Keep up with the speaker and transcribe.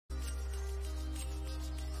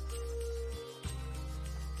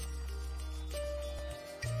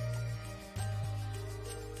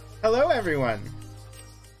Hello, everyone.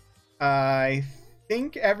 I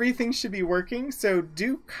think everything should be working, so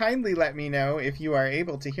do kindly let me know if you are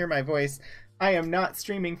able to hear my voice. I am not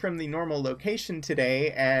streaming from the normal location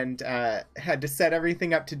today and had to set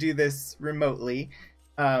everything up to do this remotely.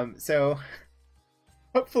 So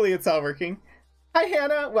hopefully it's all working. Hi,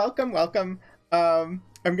 Hannah. Welcome, welcome. I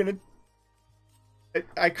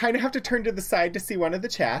kind of have to turn to the side to see one of the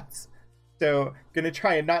chats, so gonna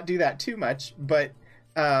try and not do that too much, but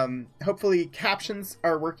hopefully captions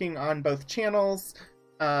are working on both channels.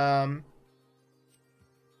 Let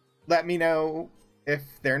me know if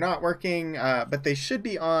they're not working, but they should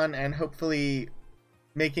be on and hopefully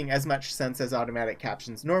making as much sense as automatic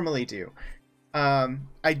captions normally do.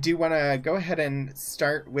 I do want to go ahead and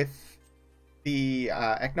start with the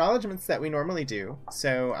acknowledgements that we normally do.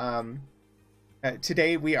 So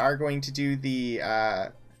today we are going to do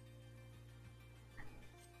the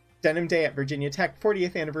Denim Day at Virginia Tech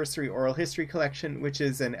 40th Anniversary Oral History Collection, which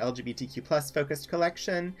is an LGBTQ+ focused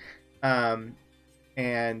collection.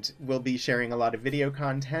 And we'll be sharing a lot of video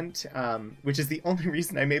content, which is the only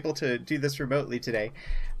reason I'm able to do this remotely today.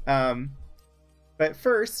 But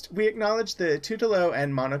first, we acknowledge the Tutelo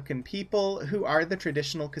and Monacan people, who are the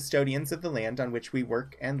traditional custodians of the land on which we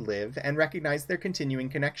work and live, and recognize their continuing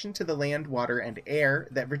connection to the land, water, and air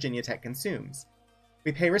that Virginia Tech consumes.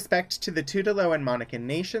 We pay respect to the Tutelo and Monacan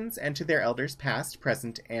nations and to their elders past,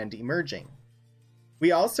 present, and emerging.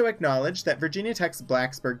 We also acknowledge that Virginia Tech's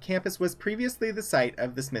Blacksburg campus was previously the site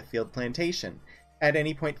of the Smithfield Plantation. At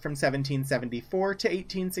any point from 1774 to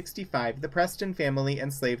 1865, the Preston family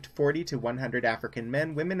enslaved 40 to 100 African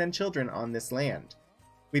men, women, and children on this land.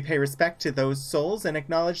 We pay respect to those souls and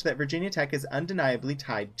acknowledge that Virginia Tech is undeniably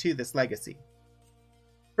tied to this legacy.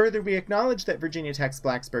 Further, we acknowledge that Virginia Tech's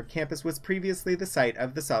Blacksburg campus was previously the site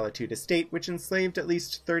of the Solitude Estate, which enslaved at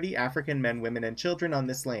least 30 African men, women, and children on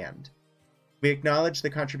this land. We acknowledge the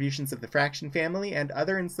contributions of the Fraction family and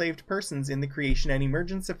other enslaved persons in the creation and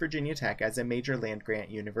emergence of Virginia Tech as a major land-grant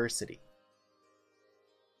university.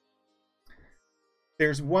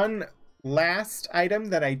 There's one last item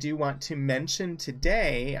that I do want to mention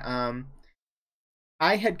today.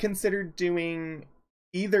 I had considered doing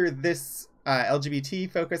either this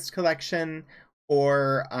LGBT-focused collection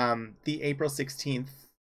or the April 16th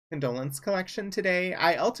condolence collection today.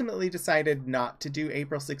 I ultimately decided not to do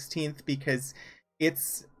April 16th because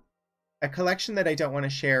it's a collection that I don't want to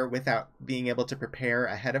share without being able to prepare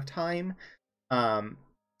ahead of time. And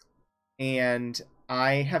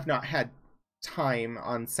I have not had time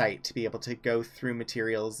on site to be able to go through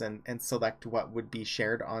materials and select what would be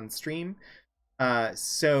shared on stream.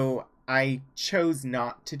 So I chose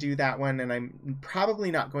not to do that one, and I'm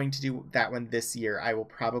probably not going to do that one this year. I will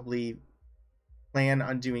probably plan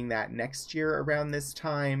on doing that next year around this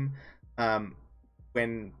time,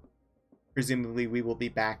 when presumably we will be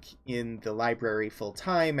back in the library full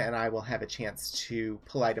time, and I will have a chance to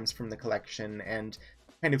pull items from the collection and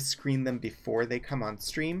kind of screen them before they come on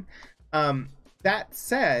stream. That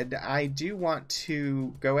said, I do want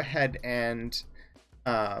to go ahead and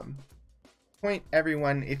point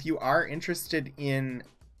everyone, if you are interested in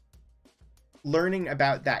learning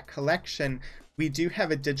about that collection, we do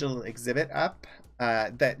have a digital exhibit up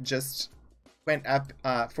that just went up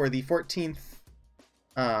for the 14th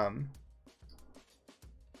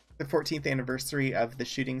anniversary of the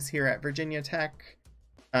shootings here at Virginia Tech.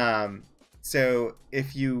 So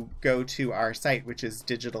if you go to our site, which is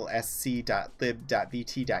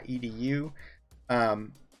digitalsc.lib.vt.edu,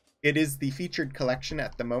 it is the featured collection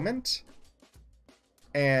at the moment.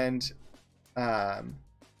 And the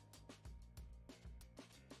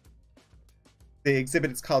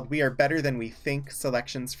exhibit is called We Are Better Than We Think,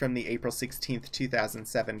 Selections from the April 16th,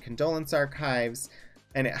 2007 Condolence Archives,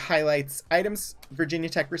 and it highlights items Virginia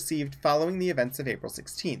Tech received following the events of April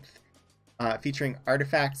 16th, featuring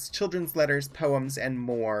artifacts, children's letters, poems, and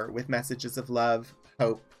more with messages of love,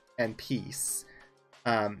 hope, and peace.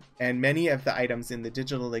 And many of the items in the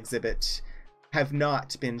digital exhibit have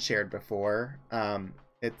not been shared before.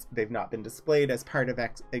 They've not been displayed as part of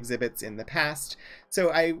exhibits in the past.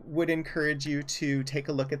 So I would encourage you to take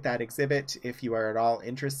a look at that exhibit if you are at all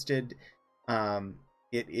interested.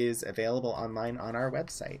 It is available online on our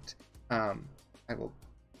website. I will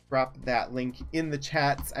drop that link in the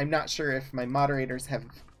chats. I'm not sure if my moderators have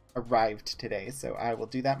arrived today, so I will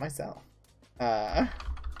do that myself.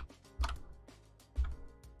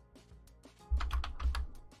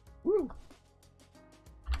 Woo!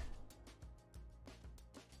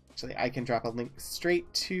 Actually, I can drop a link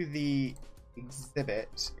straight to the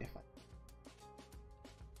exhibit if I...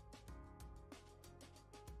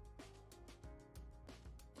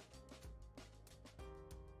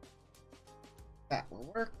 That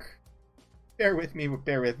will work. Bear with me,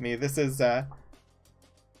 bear with me. This is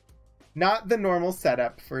not the normal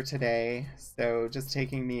setup for today, so just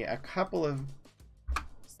taking me a couple of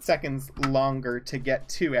seconds longer to get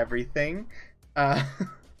to everything. Let's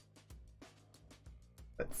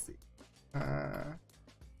see.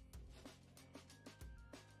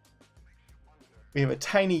 We have a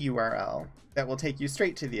tiny URL that will take you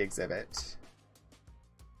straight to the exhibit.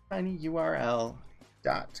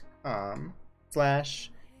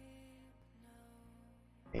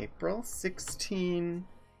 tinyurl.com/April 16,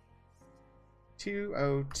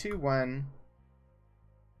 2021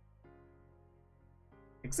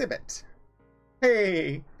 exhibit.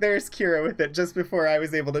 Hey, there's Kira with it just before I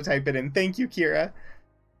was able to type it in. Thank you, Kira.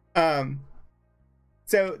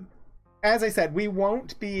 So as I said, we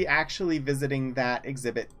won't be actually visiting that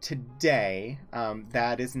exhibit today.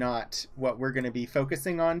 That is not what we're going to be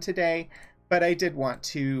focusing on today, but I did want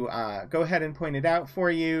to go ahead and point it out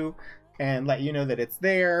for you and let you know that it's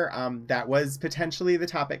there. That was potentially the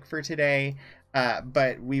topic for today,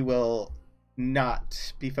 but we will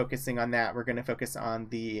not be focusing on that. We're going to focus on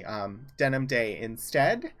the Denim Day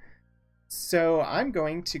instead. So I'm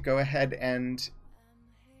going to go ahead and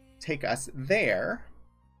take us there.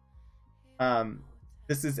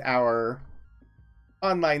 This is our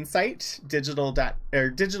online site,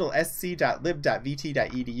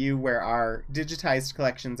 digitalsc.lib.vt.edu, where our digitized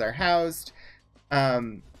collections are housed.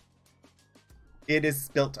 It is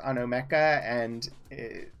built on Omeka, and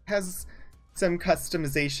it has some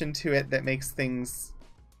customization to it that makes things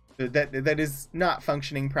that is not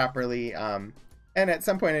functioning properly. And at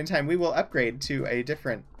some point in time, we will upgrade to a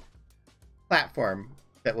different platform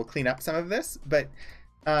that will clean up some of this. But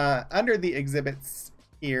under the exhibits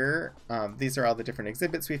here, these are all the different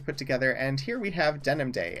exhibits we've put together, and here we have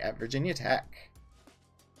Denim Day at Virginia Tech.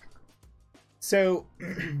 So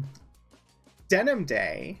Denim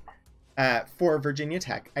Day for Virginia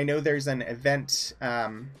Tech, I know there's an event,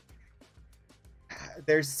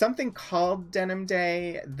 there's something called Denim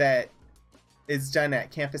Day that is done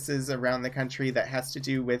at campuses around the country that has to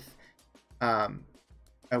do with a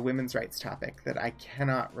women's rights topic that I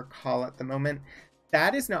cannot recall at the moment.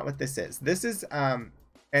 That is not what this is. This is an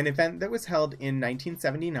event that was held in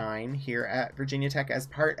 1979 here at Virginia Tech as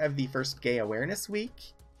part of the first Gay Awareness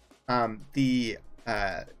Week. The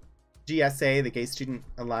GSA, the Gay Student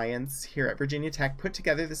Alliance here at Virginia Tech, put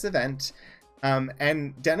together this event,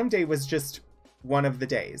 and Denim Day was just one of the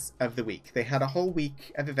days of the week. They had a whole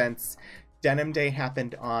week of events. Denim Day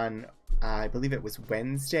happened on, I believe it was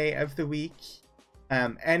Wednesday of the week,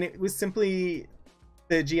 and it was simply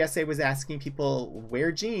the GSA was asking people,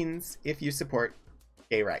 wear jeans if you support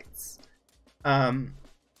gay rights.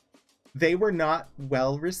 They were not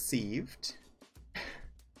well received.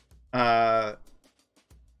 The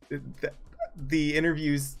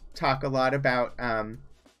interviews talk a lot about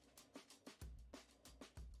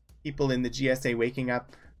people in the GSA waking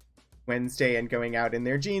up Wednesday and going out in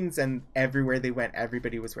their jeans, and everywhere they went,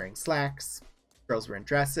 everybody was wearing slacks. Girls were in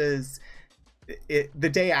dresses. The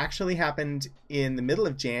day actually happened in the middle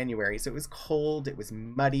of January, so it was cold, it was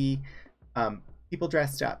muddy. People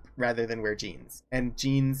dressed up rather than wear jeans, and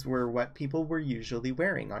jeans were what people were usually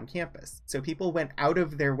wearing on campus. So people went out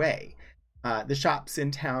of their way. The shops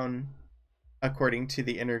in town, according to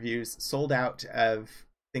the interviews, sold out of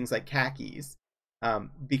things like khakis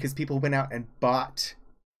because people went out and bought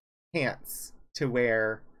pants to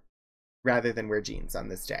wear rather than wear jeans on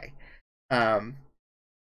this day.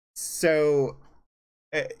 So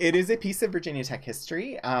it is a piece of Virginia Tech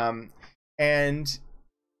history. And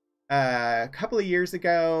a couple of years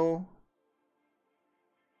ago,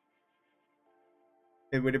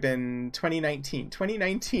 it would have been 2019.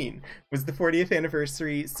 2019 was the 40th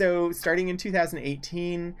anniversary. So starting in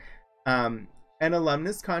 2018, an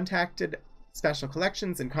alumnus contacted Special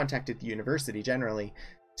Collections and contacted the university generally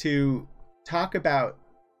to talk about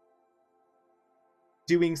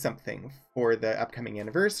doing something for the upcoming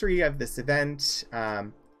anniversary of this event.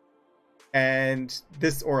 And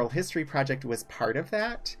this oral history project was part of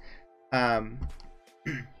that.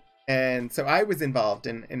 And so I was involved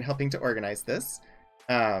in helping to organize this.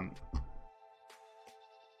 So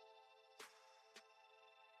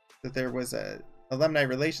there was a alumni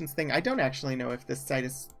relations thing. I don't actually know if this site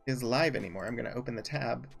is live anymore. I'm going to open the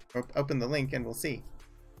tab, or open the link, and we'll see.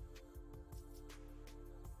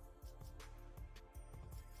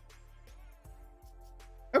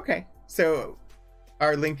 Okay, so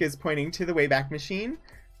our link is pointing to the Wayback Machine.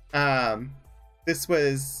 This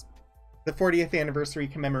was the 40th anniversary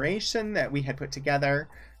commemoration that we had put together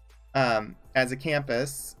as a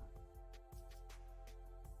campus.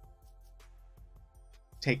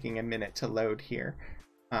 taking a minute to load here.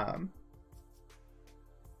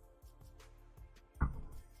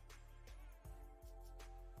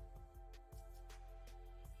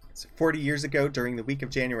 So 40 years ago, during the week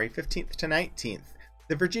of January 15th to 19th,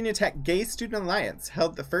 the Virginia Tech Gay Student Alliance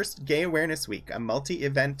held the first Gay Awareness Week, a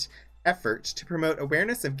multi-event effort to promote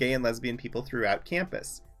awareness of gay and lesbian people throughout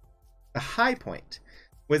campus. The high point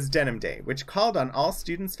was Denim Day, which called on all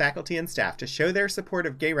students, faculty, and staff to show their support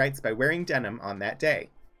of gay rights by wearing denim on that day.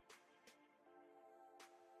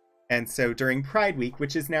 And so during Pride Week,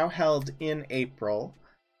 which is now held in April,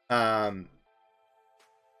 in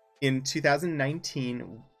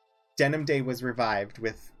 2019, Denim Day was revived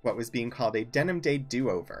with what was being called a Denim Day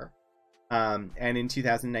do-over. And in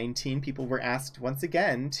 2019, people were asked once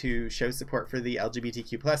again to show support for the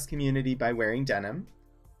LGBTQ+ community by wearing denim.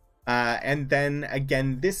 And then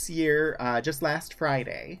again this year, just last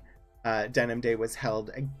Friday, Denim Day was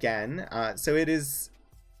held again. So it is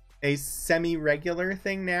a semi-regular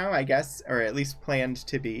thing now, I guess, or at least planned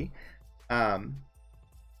to be.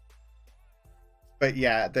 But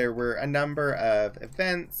yeah, there were a number of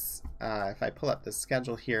events. If I pull up the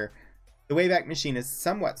schedule here, the Wayback Machine is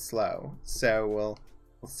somewhat slow, so we'll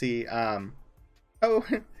see. Oh,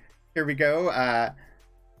 here we go.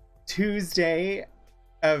 Tuesday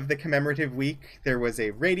of the commemorative week, there was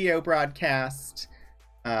a radio broadcast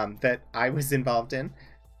that I was involved in,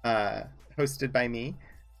 hosted by me.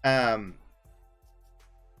 Then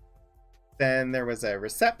there was a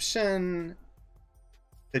reception,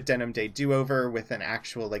 the Denim Day do-over with an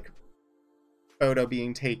actual photo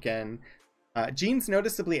being taken. Jean's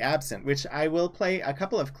noticeably absent, which I will play a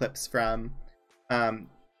couple of clips from,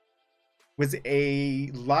 was a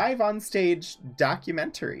live on stage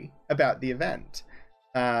documentary about the event.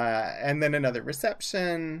 And then another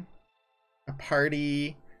reception, a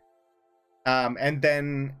party, and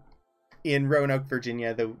then in Roanoke,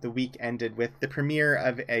 Virginia, the week ended with the premiere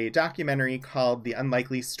of a documentary called The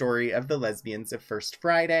Unlikely Story of the Lesbians of First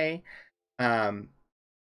Friday,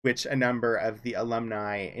 which a number of the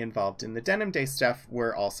alumni involved in the Denim Day stuff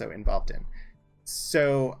were also involved in.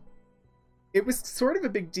 So it was sort of a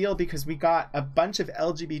big deal because we got a bunch of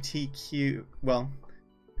LGBTQ, well,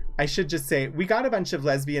 I should just say, we got a bunch of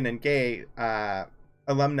lesbian and gay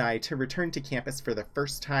alumni to return to campus for the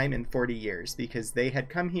first time in 40 years because they had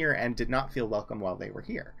come here and did not feel welcome while they were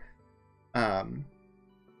here.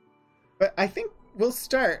 But I think we'll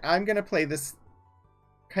start. I'm going to play this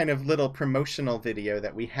kind of little promotional video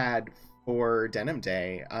that we had for Denim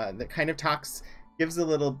Day that kind of gives a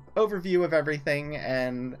little overview of everything,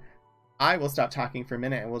 and I will stop talking for a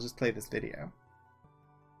minute and we'll just play this video.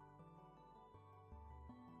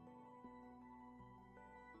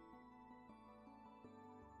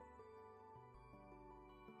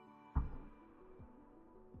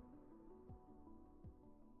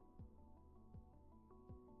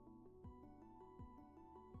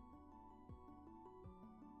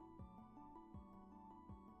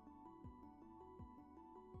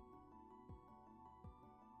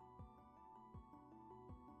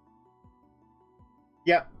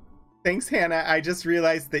 Yep. Thanks, Hannah. I just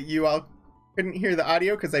realized that you all couldn't hear the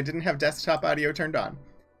audio because I didn't have desktop audio turned on.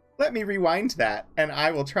 Let me rewind that, and I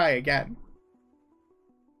will try again.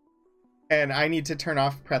 And I need to turn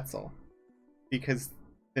off Pretzel because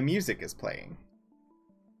the music is playing.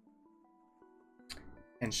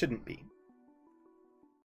 And shouldn't be.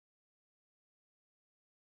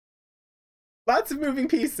 Lots of moving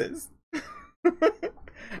pieces. All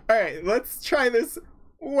right, let's try this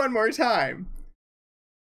one more time.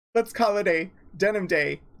 Let's call it a Denim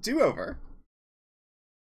Day do-over.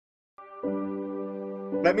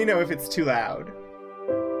 Let me know if it's too loud.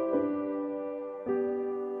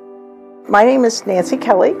 My name is Nancy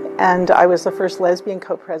Kelly, and I was the first lesbian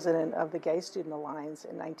co-president of the Gay Student Alliance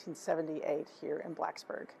in 1978 here in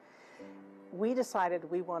Blacksburg. We decided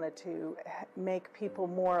we wanted to make people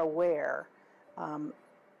more aware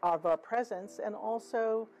of our presence and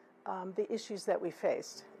also the issues that we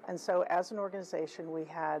faced. And so as an organization, we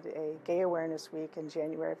had a Gay Awareness Week in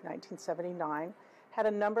January of 1979, had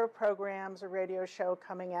a number of programs, a radio show,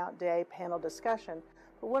 coming out day, panel discussion.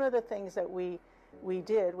 But one of the things that we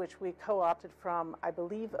did, which we co-opted from, I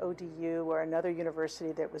believe, ODU or another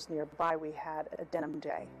university that was nearby, we had a Denim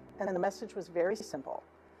Day. And the message was very simple: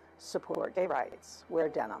 support gay rights, wear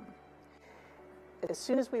denim. As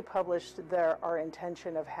soon as we published our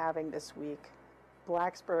intention of having this week,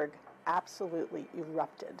 Blacksburg absolutely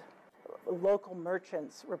erupted. Local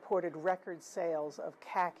merchants reported record sales of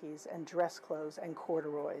khakis and dress clothes and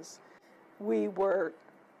corduroys. We were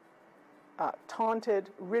taunted,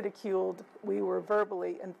 ridiculed, we were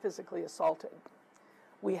verbally and physically assaulted.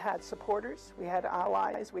 We had supporters, we had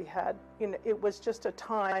allies, we had, it was just a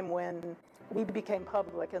time when we became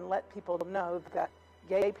public and let people know that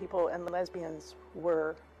gay people and lesbians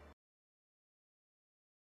were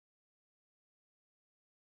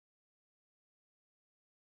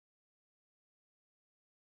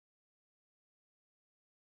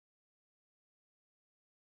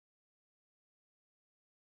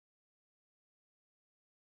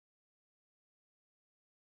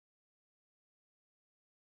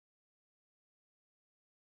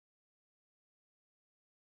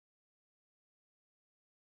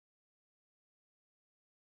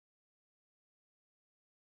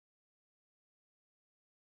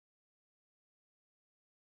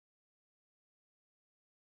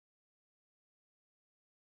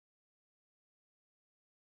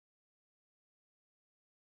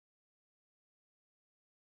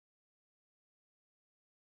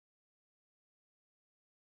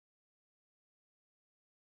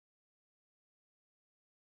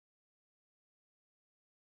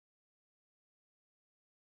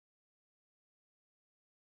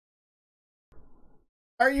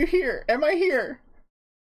Are you here? Am I here?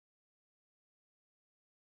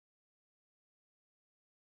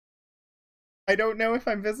 I don't know if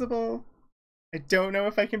I'm visible. I don't know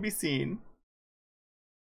if I can be seen.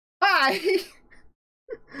 Hi!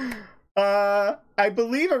 I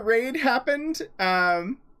believe a raid happened.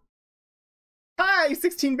 Hi,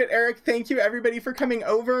 16-Bit Eric. Thank you, everybody, for coming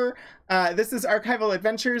over. This is Archival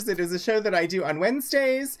Adventures. It is a show that I do on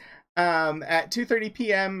Wednesdays at 2:30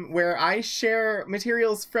 p.m. where I share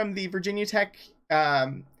materials from the Virginia Tech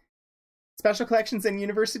Special Collections and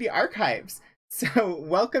University Archives. So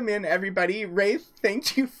welcome in, everybody. Wraith,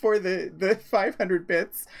 thank you for the 500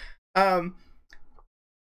 bits.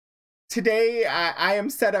 Today, I am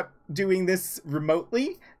set up doing this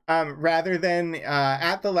remotely rather than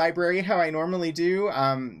at the library how I normally do.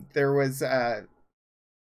 There was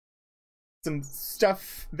some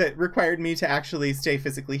stuff that required me to actually stay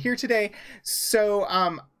physically here today. So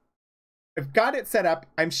I've got it set up.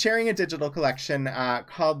 I'm sharing a digital collection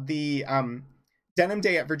called the Denim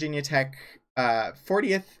Day at Virginia Tech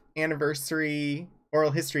 40th Anniversary Oral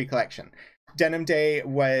History Collection. Denim Day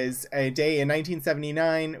was a day in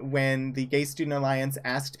 1979 when the Gay Student Alliance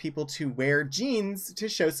asked people to wear jeans to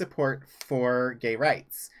show support for gay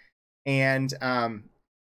rights. And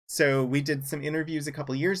so we did some interviews a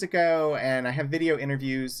couple years ago, and I have video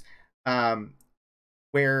interviews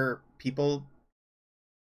where people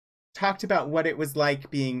talked about what it was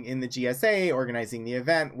like being in the GSA, organizing the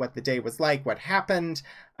event, what the day was like, what happened.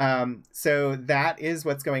 So that is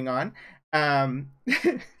what's going on.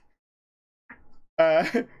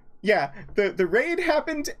 Yeah, the raid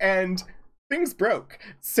happened and things broke.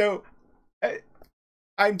 So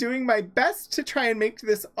I'm doing my best to try and make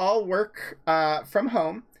this all work from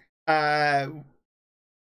home.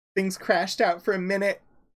 Things crashed out for a minute.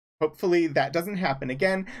 Hopefully that doesn't happen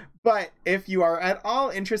again. But if you are at all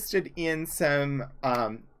interested in some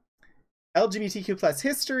LGBTQ plus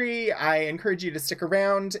history, I encourage you to stick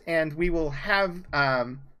around, and we will have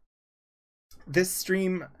this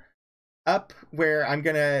stream up where I'm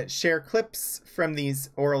gonna share clips from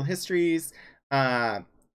these oral histories.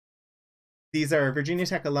 These are Virginia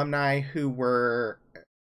Tech alumni who were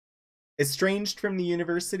estranged from the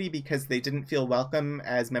university because they didn't feel welcome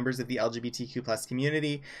as members of the LGBTQ plus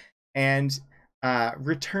community, and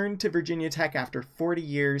returned to Virginia Tech after 40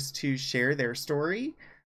 years to share their story.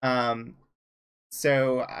 Yeah,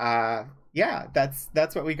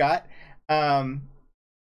 that's what we got.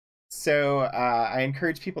 So I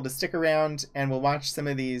encourage people to stick around, and we'll watch some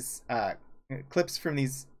of these clips from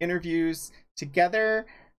these interviews together.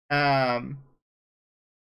 And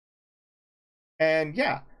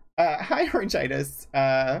yeah, hi Orangitis.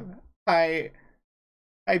 Hi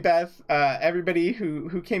Beth. Everybody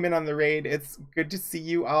who came in on the raid. It's good to see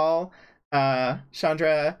you all.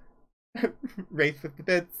 Chandra, Wraith with the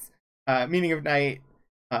bits, Meaning of Night,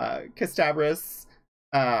 Castabris.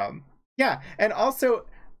 Yeah, and also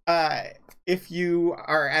if you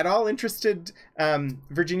are at all interested,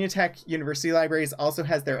 Virginia Tech University Libraries also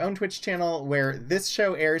has their own Twitch channel where this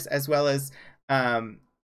show airs, as well as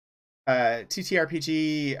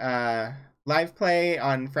TTRPG live play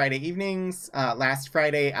on Friday evenings. Last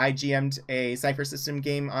Friday, I GM'd a Cypher System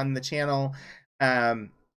game on the channel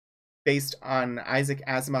based on Isaac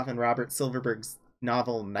Asimov and Robert Silverberg's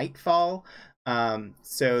novel Nightfall.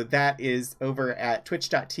 So that is over at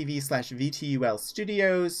twitch.tv/VTUL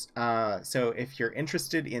Studios. So if you're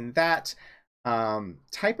interested in that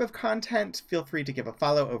type of content, feel free to give a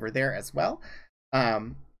follow over there as well.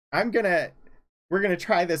 We're gonna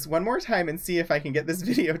try this one more time and see if I can get this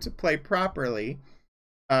video to play properly.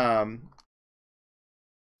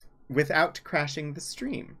 without crashing the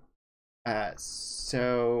stream.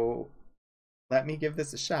 So let me give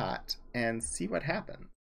this a shot and see what happens.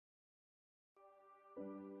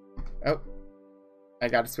 Oh, I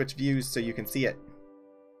got to switch views so you can see it.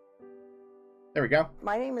 There we go.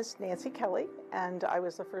 My name is Nancy Kelly, and I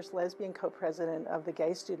was the first lesbian co-president of the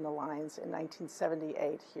Gay Student Alliance in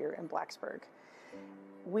 1978 here in Blacksburg.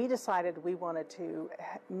 We decided we wanted to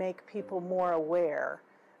make people more aware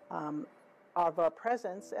of our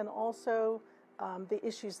presence and also the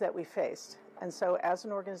issues that we faced. And so as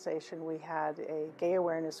an organization, we had a Gay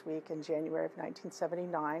Awareness Week in January of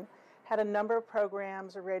 1979, had a number of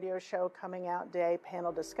programs, a radio show, coming out day,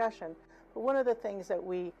 panel discussion. But one of the things that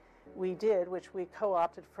we did, which we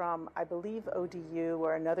co-opted from, I believe, ODU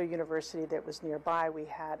or another university that was nearby, we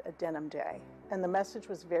had a Denim Day. And the message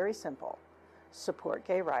was very simple: support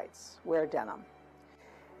gay rights, wear denim.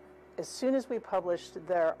 As soon as we published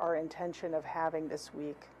our intention of having this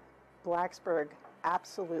week, Blacksburg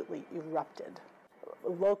absolutely erupted.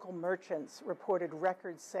 Local merchants reported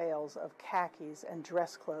record sales of khakis and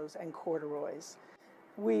dress clothes and corduroys.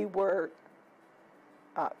 We were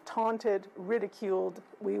taunted, ridiculed,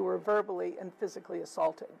 we were verbally and physically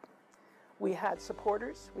assaulted. We had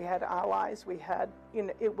supporters, we had allies,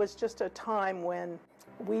 it was just a time when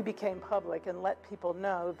we became public and let people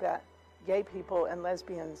know that gay people and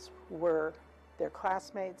lesbians were their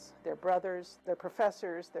classmates, their brothers, their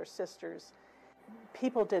professors, their sisters.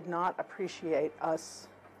 People did not appreciate us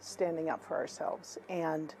standing up for ourselves.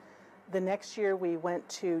 And the next year we went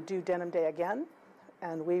to do Denim Day again,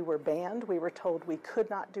 and we were banned. We were told we could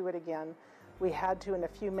not do it again. We had to, in a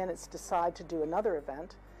few minutes, decide to do another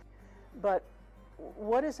event. But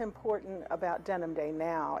what is important about Denim Day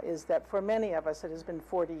now is that for many of us it has been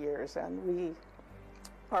 40 years, and we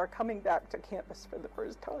are coming back to campus for the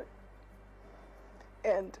first time.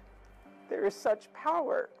 And there is such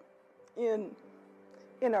power in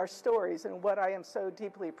our stories, and what I am so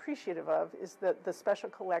deeply appreciative of is that the Special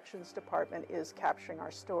Collections Department is capturing our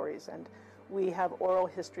stories, and we have oral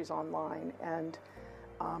histories online, and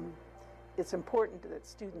it's important that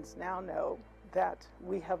students now know that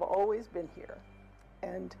we have always been here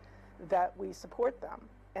and that we support them,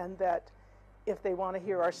 and that if they want to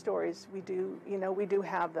hear our stories, we do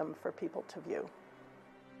have them for people to view.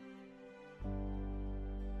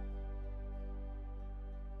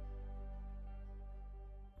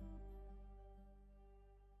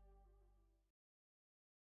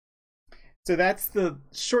 So that's the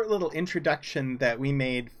short little introduction that we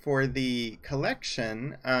made for the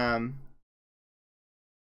collection.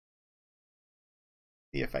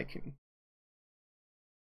 See if I can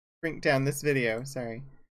shrink down this video. Sorry.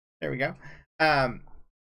 There we go.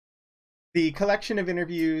 The collection of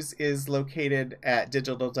interviews is located at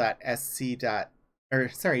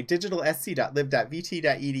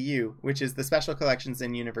digitalsc.lib.vt.edu, which is the Special Collections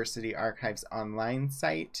and University Archives online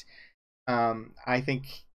site. I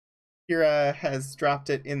think Kira has dropped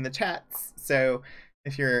it in the chats, so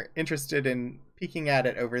if you're interested in peeking at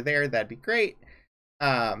it over there, that'd be great.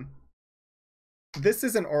 This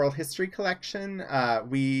is an oral history collection.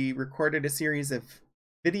 We recorded a series of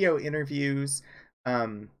video interviews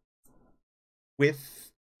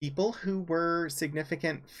with people who were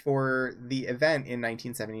significant for the event in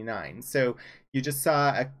 1979. So you just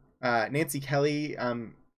saw Nancy Kelly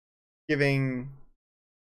giving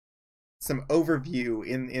some overview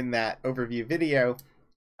in that overview video.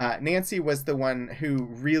 Nancy was the one who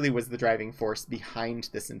really was the driving force behind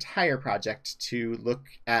this entire project to look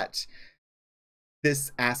at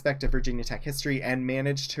this aspect of Virginia Tech history and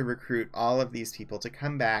managed to recruit all of these people to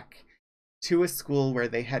come back to a school where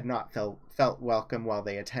they had not felt welcome while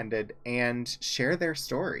they attended and share their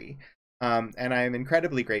story. And I am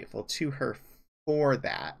incredibly grateful to her for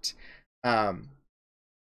that.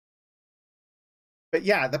 But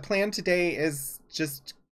yeah, the plan today is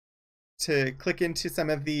just to click into some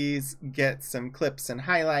of these, get some clips and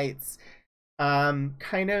highlights,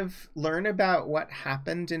 kind of learn about what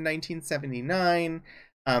happened in 1979.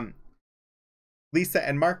 Lisa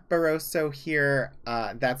and Mark Barroso here.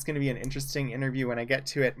 That's going to be an interesting interview when I get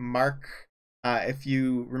to it. Mark, if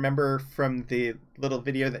you remember from the little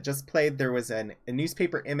video that just played, there was a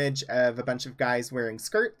newspaper image of a bunch of guys wearing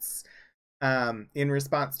skirts in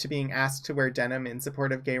response to being asked to wear denim in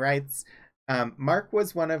support of gay rights. Mark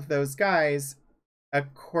was one of those guys,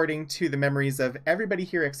 according to the memories of everybody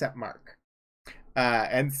here except Mark.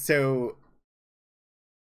 And so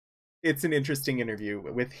it's an interesting interview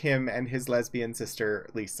with him and his lesbian sister,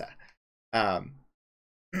 Lisa. But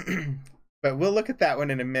we'll look at that one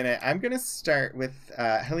in a minute. I'm going to start with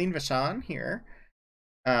Helene Vachon here.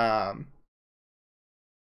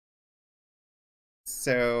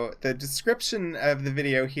 So the description of the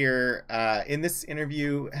video here, in this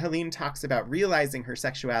interview, Helene talks about realizing her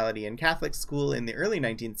sexuality in Catholic school in the early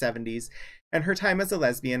 1970s and her time as a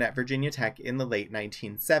lesbian at Virginia Tech in the late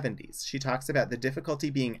 1970s. She talks about the difficulty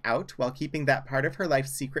being out while keeping that part of her life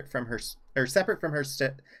separate from her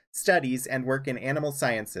studies and work in animal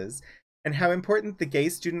sciences, and how important the Gay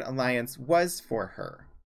Student Alliance was for her.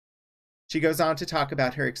 She goes on to talk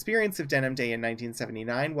about her experience of Denim Day in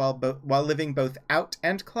 1979 while living both out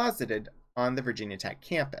and closeted on the Virginia Tech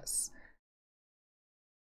campus.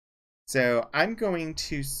 So I'm going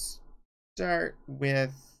to start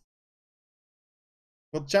with...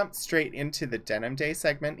 We'll jump straight into the Denim Day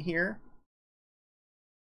segment here.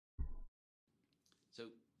 So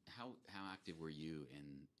how active were you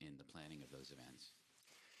in the planning of those events?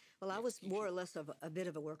 Well, I was more or less of a bit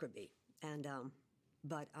of a worker bee, and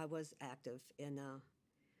but I was active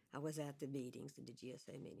I was at the meetings, the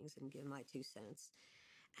GSA meetings, and giving my 2 cents.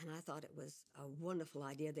 And I thought it was a wonderful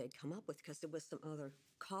idea they'd come up with, because there was some other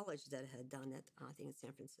college that had done it. I think in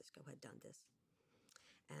San Francisco had done this.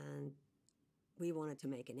 And we wanted to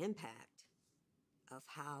make an impact of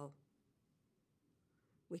how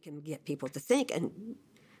we can get people to think. And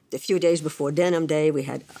a few days before Denim Day, we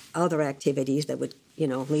had other activities that would,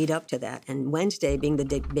 lead up to that. And Wednesday, being the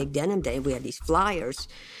big Denim Day, we had these flyers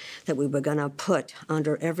that we were going to put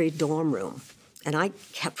under every dorm room. And I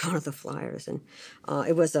kept one of the flyers, and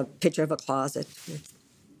it was a picture of a closet.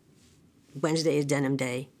 Wednesday is Denim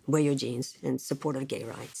Day. Wear your jeans in support of gay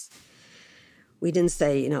rights. We didn't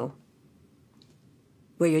say,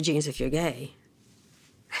 wear your jeans if you're gay.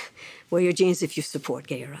 Wear your jeans if you support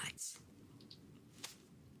gay rights.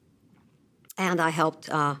 And I helped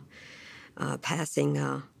passing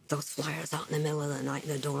those flyers out in the middle of the night in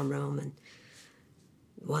the dorm room, and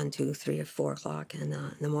 1, 2, 3, or 4 o'clock in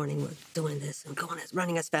the morning, we're doing this and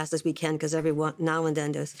running as fast as we can, because every now and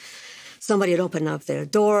then there's somebody would open up their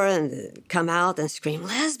door and come out and scream,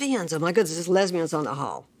 "Lesbians!" Oh my goodness, there's lesbians on the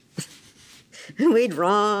hall. And we'd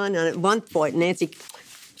run, and at one point, Nancy,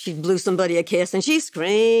 she blew somebody a kiss, and she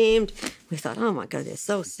screamed. We thought, oh my God, they're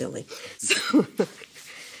so silly. So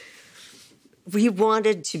we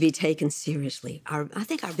wanted to be taken seriously. I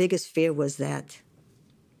think our biggest fear was that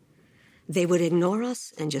they would ignore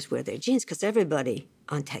us and just wear their jeans, because everybody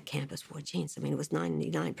on Tech campus wore jeans. I mean, it was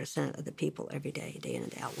 99% of the people every day in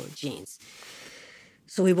and day out, wore jeans.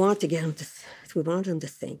 So we wanted to get them to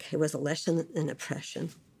think. It was a lesson in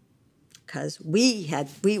oppression, because we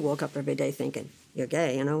woke up every day thinking, you're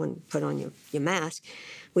gay, and put on your mask.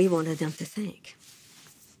 We wanted them to think.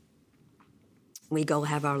 We go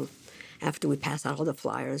have after we pass out all the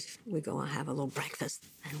flyers, we go and have a little breakfast,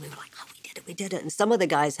 and we were like, oh, we did it. And some of the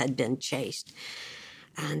guys had been chased.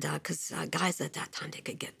 And because guys at that time, they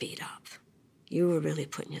could get beat up. You were really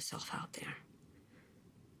putting yourself out there.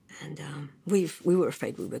 And we were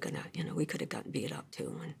afraid we were going to, we could have gotten beat up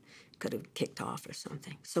too and could have kicked off or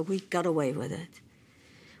something. So we got away with it.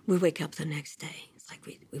 We wake up the next day. It's like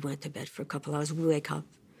we went to bed for a couple hours. We wake up,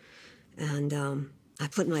 and I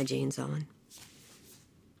put my jeans on.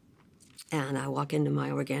 And I walk into my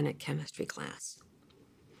organic chemistry class.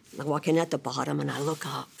 I walk in at the bottom, and I look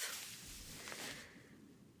up,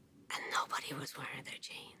 and nobody was wearing their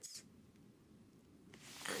jeans.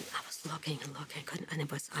 And I was looking and looking, and it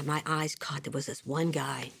was my eyes caught. There was this one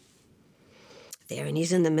guy there, and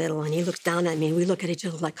he's in the middle, and he looks down at me, and we look at each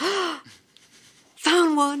other like, oh,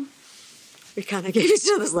 found one. We kind of gave each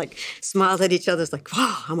other smiled at each other, like,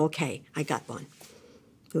 wow, I'm okay. I got one.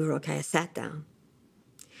 We were okay. I sat down.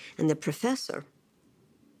 And the professor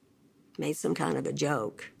made some kind of a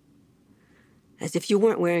joke, as if you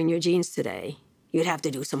weren't wearing your jeans today, you'd have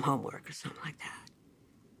to do some homework or something like that.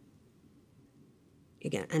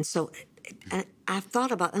 Again, and so I've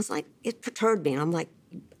thought about it, it's like, it perturbed me. And I'm like,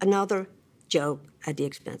 another joke at the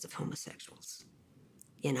expense of homosexuals,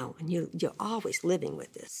 and you're always living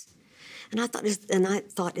with this. And I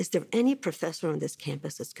thought, is there any professor on this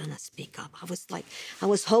campus that's going to speak up? I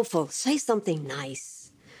was hopeful. Say something nice.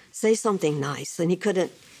 Say something nice. And he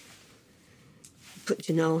couldn't put,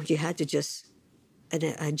 you had to just,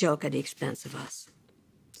 a joke at the expense of us.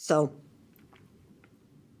 So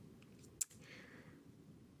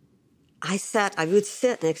I would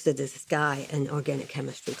sit next to this guy in organic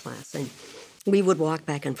chemistry class, and we would walk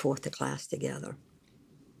back and forth to class together.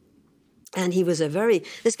 And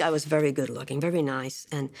this guy was very good looking, very nice.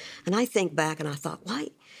 And I think back, and I thought,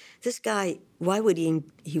 why would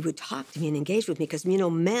he would talk to me and engage with me? Because,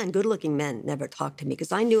 good looking men never talked to me,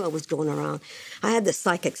 because I knew I was going around. I had the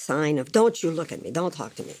psychic sign of, don't you look at me, don't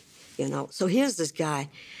talk to me. you know. So here's this guy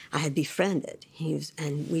I had befriended.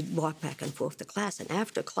 And we'd walk back and forth to class. And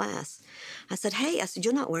after class, I said, hey, I said,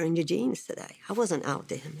 you're not wearing your jeans today. I wasn't out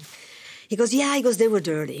to him. He goes, yeah, he goes, they were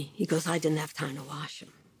dirty. He goes, I didn't have time to wash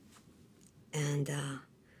them. And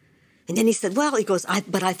then he said, well, he goes,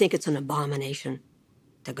 but I think it's an abomination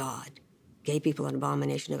to God. Gay people are an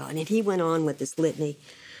abomination to God. And he went on with this litany,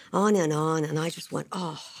 on, and I just went,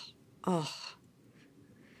 oh.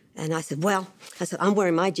 And I said, I'm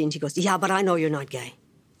wearing my jeans. He goes, yeah, but I know you're not gay.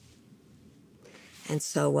 And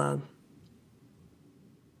so I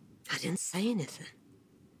didn't say anything.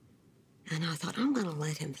 And I thought, I'm going to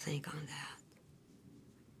let him think on that.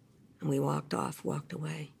 And we walked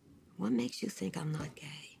away. What makes you think I'm not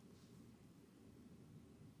gay?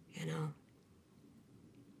 You know?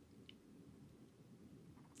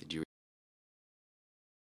 Did you?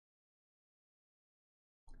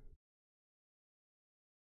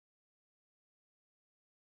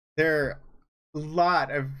 There are a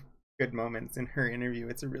lot of good moments in her interview.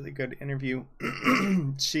 It's a really good interview.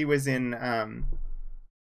 She was in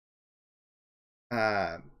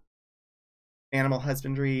animal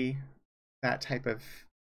husbandry, that type of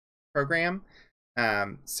program.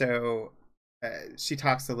 So she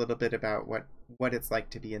talks a little bit about what it's like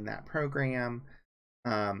to be in that program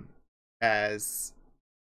as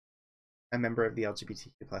a member of the LGBTQ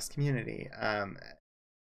plus community.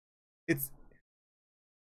 It's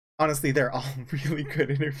honestly, they're all really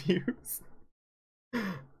good interviews.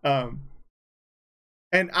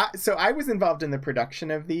 And I was involved in the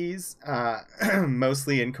production of these,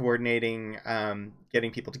 mostly in coordinating,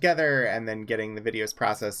 getting people together and then getting the videos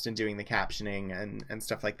processed and doing the captioning and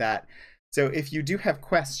stuff like that. So if you do have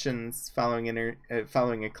questions following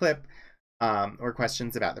a clip, or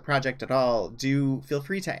questions about the project at all, do feel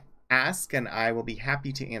free to ask, and I will be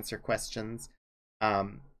happy to answer questions.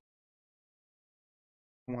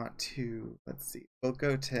 Let's see, we'll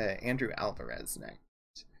go to Andrew Alvarez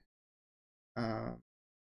next. An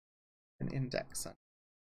index on.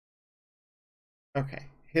 Okay,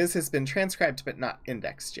 his has been transcribed but not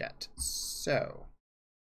indexed yet, so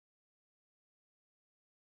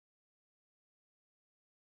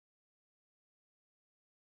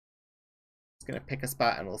it's gonna pick a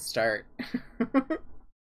spot and we'll start.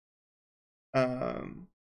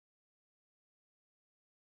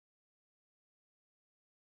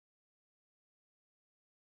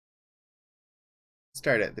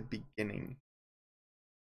 Start at the beginning.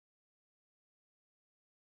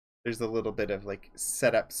 There's a little bit of like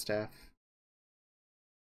setup stuff.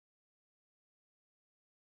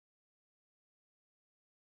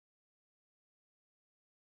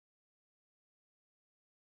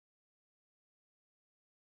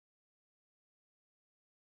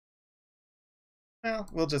 Well,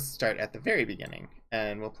 we'll just start at the very beginning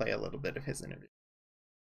and we'll play a little bit of his interview.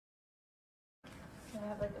 I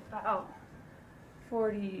have like about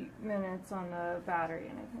 40 minutes on the battery,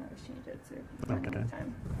 and I can always change it to okay.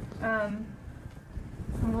 Time.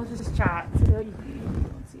 And we'll just chat so that you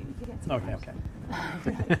don't see. You can't see.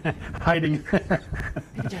 Okay. Hiding.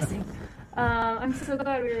 Adjusting. I'm so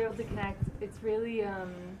glad we were able to connect. It's really nice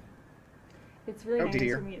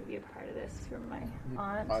for me to be a part of this from my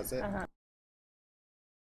aunt. Pause it.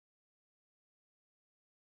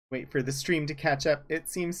 Wait for the stream to catch up. It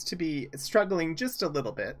seems to be struggling just a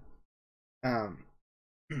little bit.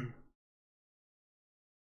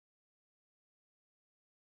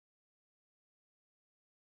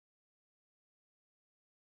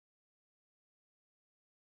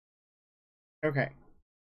 Okay.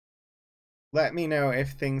 Let me know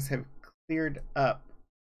if things have cleared up.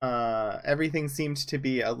 Everything seemed to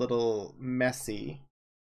be a little messy.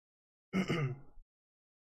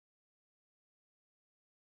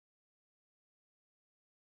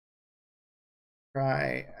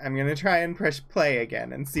 I'm gonna try and push play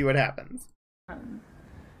again and see what happens.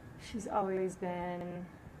 She's always been a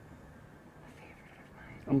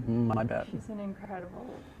favorite of mine. My bad. She's an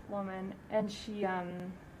incredible woman, and she's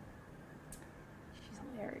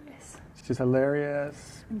hilarious. She's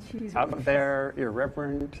hilarious. And she's out there,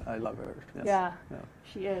 irreverent. I love her. Yes. Yeah,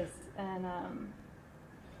 she is. And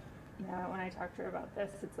when I talk to her about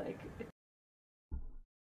this, it's like.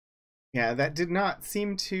 Yeah, that did not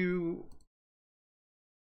seem to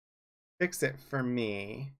fix it for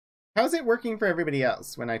me. How's it working for everybody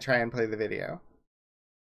else when I try and play the video?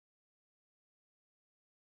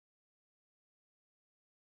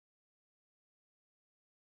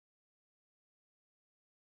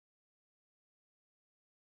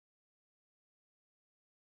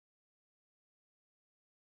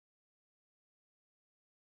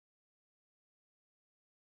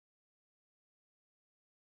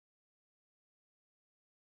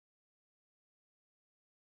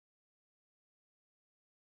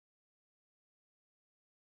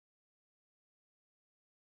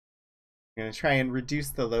 I'm going to try and reduce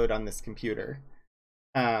the load on this computer.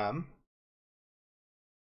 All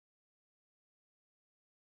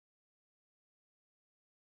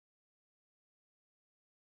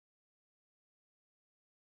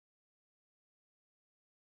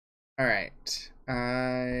right.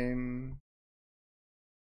 I'm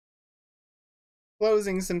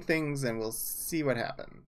closing some things and we'll see what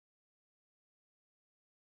happens.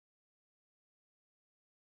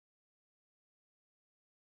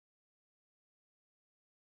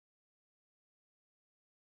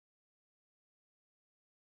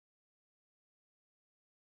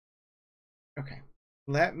 Okay,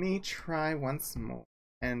 let me try once more,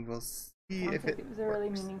 and we'll see if it was a really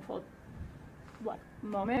works. meaningful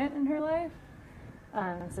moment in her life.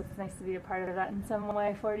 So it's nice to be a part of that in some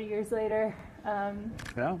way 40 years later,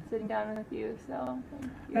 sitting down with you. So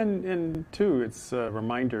thank you. And too, it's a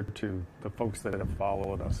reminder to the folks that have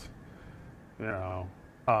followed us. You know,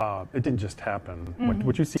 it didn't just happen.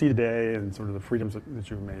 What you see today and sort of the freedoms that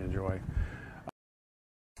you may enjoy.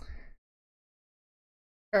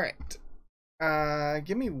 All right.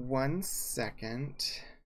 Give me 1 second.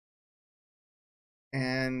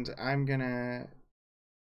 And I'm gonna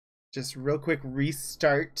just real quick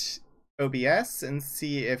restart OBS and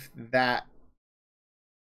see if that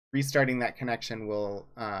restarting that connection will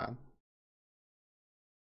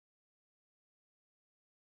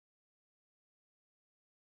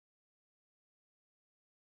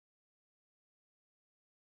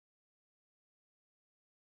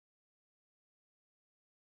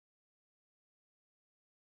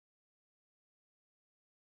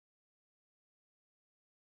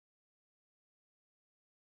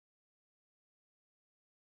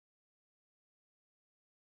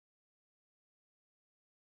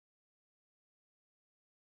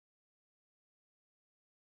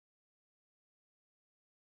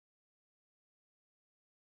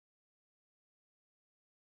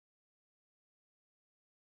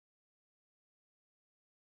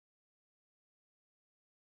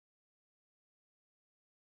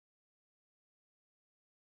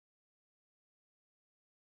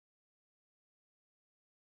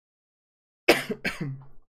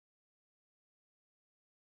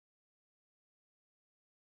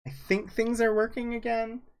I think things are working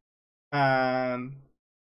again.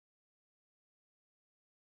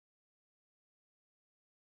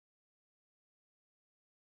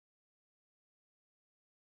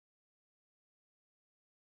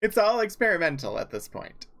 It's all experimental at this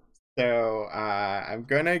point. So I'm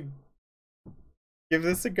gonna give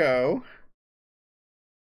this a go.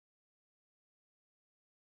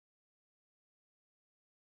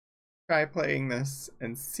 Try playing this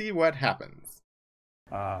and see what happens.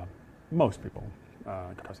 Most people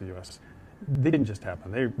across the U.S., they didn't just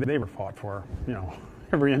happen. They were fought for, you know,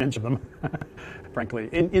 every inch of them, frankly,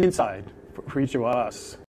 inside for each of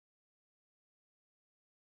us.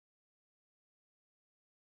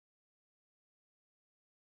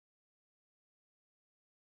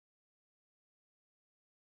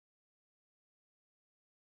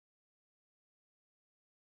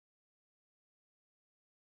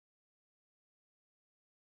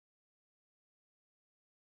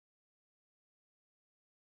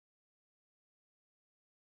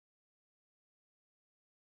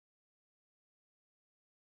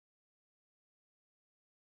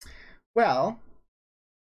 Well,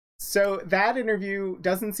 so that interview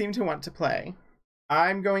doesn't seem to want to play.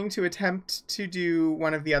 I'm going to attempt to do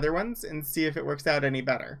one of the other ones and see if it works out any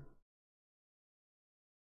better.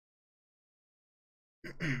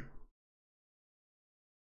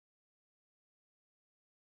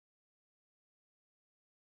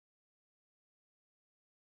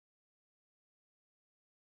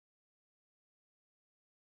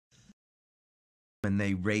 When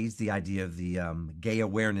they raised the idea of the Gay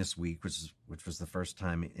Awareness Week, which was the first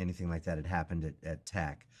time anything like that had happened at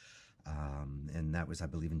Tech, and that was, I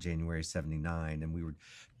believe, in January '79, and we were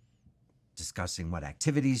discussing what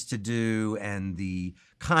activities to do, and the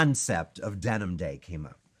concept of Denim Day came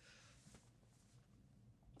up.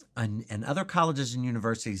 And other colleges and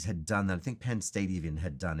universities had done that. I think Penn State even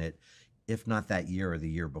had done it, if not that year or the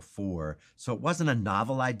year before. So it wasn't a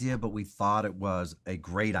novel idea, but we thought it was a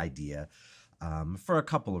great idea. For a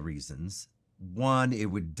couple of reasons. One, it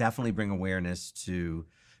would definitely bring awareness to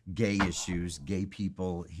gay issues, gay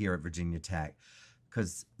people here at Virginia Tech.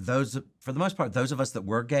 Because for the most part, those of us that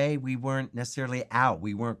were gay, we weren't necessarily out.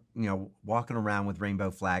 We weren't, you know, walking around with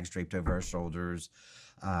rainbow flags draped over our shoulders.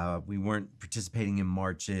 We weren't participating in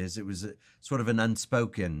marches. It was sort of an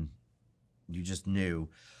unspoken, you just knew.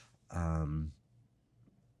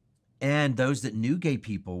 And those that knew gay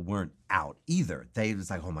people weren't out either. They was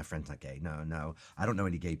like, oh, my friend's not gay. No, I don't know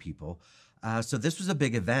any gay people. So this was a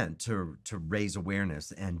big event to raise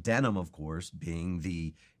awareness. And denim, of course, being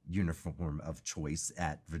the uniform of choice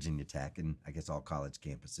at Virginia Tech and I guess all college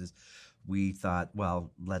campuses, we thought,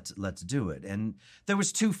 well, let's do it. And there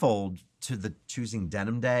was twofold to the choosing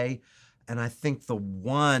Denim Day. And I think the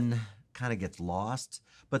one kind of gets lost,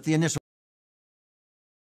 but the initial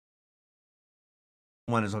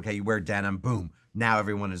one is, okay, you wear denim, boom, now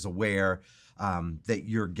everyone is aware that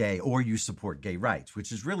you're gay or you support gay rights,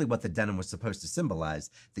 which is really what the denim was supposed to symbolize,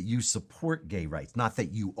 that you support gay rights, not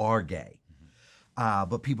that you are gay.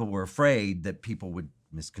 But people were afraid that people would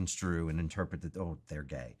misconstrue and interpret that, oh, they're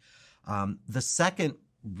gay. The second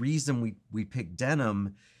reason we picked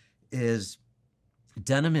denim is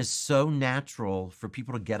denim is so natural for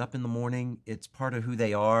people to get up in the morning. It's part of who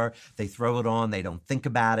they are. They throw it on. They don't think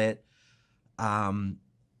about it.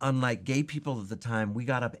 Unlike gay people at the time, we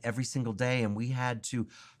got up every single day and we had to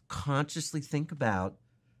consciously think about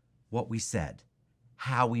what we said,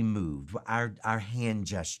 how we moved, our hand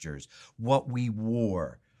gestures, what we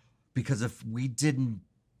wore. Because if we didn't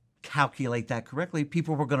calculate that correctly,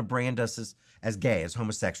 people were going to brand us as gay, as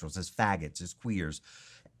homosexuals, as faggots, as queers.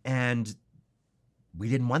 And we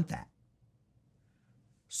didn't want that.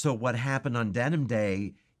 So what happened on Denim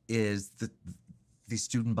Day is the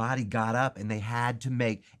student body got up and they had to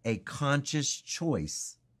make a conscious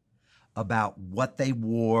choice about what they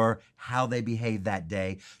wore, how they behaved that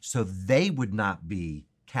day, so they would not be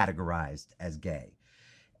categorized as gay.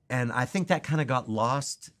 And I think that kind of got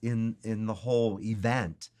lost in the whole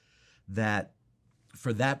event, that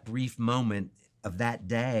for that brief moment of that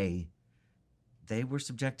day, they were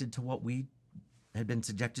subjected to what we had been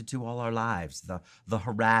subjected to all our lives, the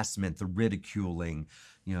harassment, the ridiculing,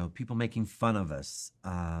 people making fun of us,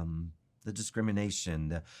 the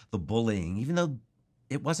discrimination, the bullying, even though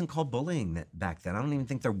it wasn't called bullying back then. I don't even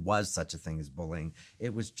think there was such a thing as bullying.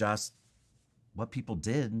 It was just what people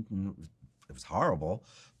did. And it was horrible,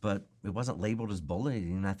 but it wasn't labeled as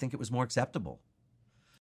bullying, and I think it was more acceptable.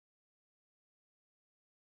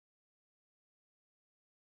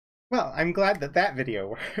 Well, I'm glad that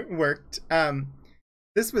video worked.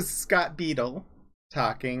 This was Scott Beadle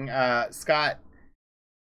talking. Scott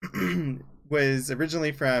was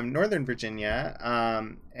originally from Northern Virginia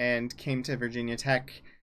and came to Virginia Tech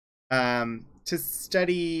to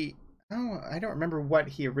study. Oh, I don't remember what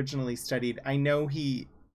he originally studied. I know he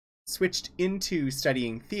switched into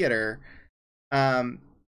studying theater.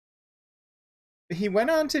 He went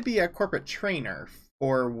on to be a corporate trainer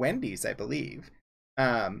for Wendy's, I believe.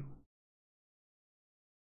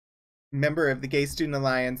 Member of the Gay Student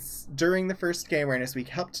Alliance during the first Gay Awareness Week,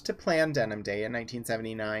 helped to plan Denim Day in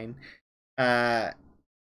 1979.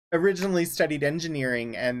 Originally studied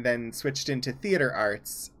engineering and then switched into theater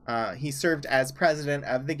arts. He served as president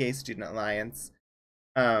of the Gay Student Alliance.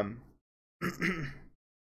 And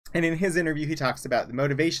in his interview, he talks about the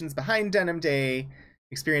motivations behind Denim Day,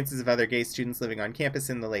 experiences of other gay students living on campus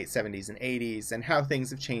in the late 70s and 80s, and how things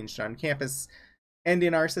have changed on campus and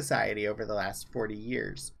in our society over the last 40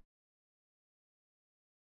 years.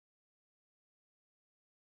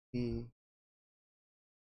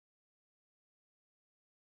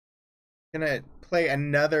 Gonna play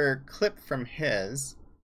another clip from his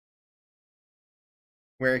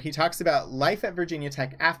where he talks about life at Virginia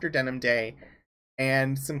Tech after Denim Day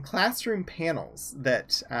and some classroom panels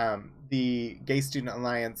that the Gay Student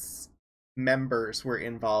Alliance members were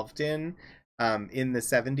involved in the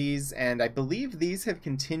 70s, and I believe these have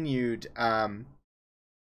continued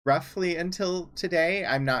roughly until today.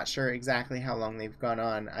 I'm not sure exactly how long they've gone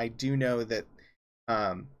on. I do know that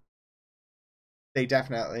they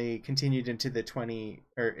definitely continued into the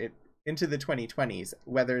 2020s.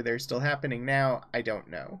 Whether they're still happening now, I don't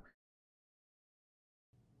know.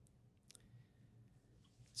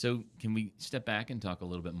 So can we step back and talk a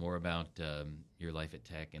little bit more about your life at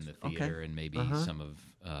Tech and the theater, and maybe some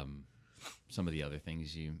of the other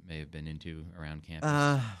things you may have been into around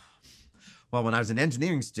campus? Well, when I was an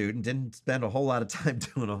engineering student, didn't spend a whole lot of time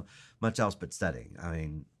doing much else but studying. I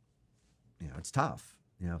mean, it's tough.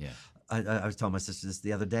 Yeah. I was telling my sister this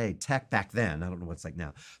the other day. Tech back then, I don't know what it's like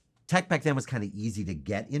now. Tech back then was kind of easy to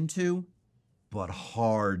get into, but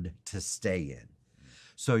hard to stay in.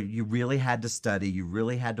 So you really had to study. You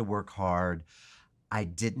really had to work hard. I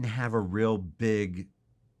didn't have a real big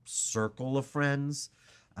circle of friends.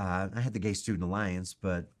 I had the Gay Student Alliance,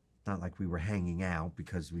 but not like we were hanging out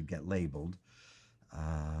because we'd get labeled.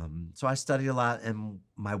 So I studied a lot, and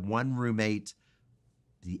my one roommate,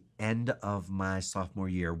 the end of my sophomore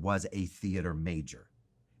year, was a theater major.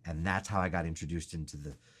 And that's how I got introduced into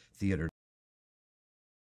theater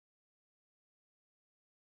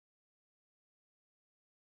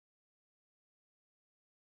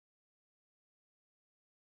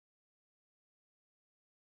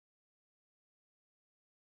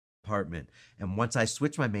department. And once I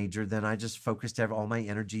switched my major, then I just focused all my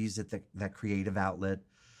energies at that creative outlet.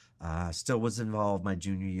 Still was involved my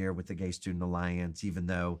junior year with the Gay Student Alliance, even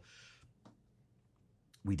though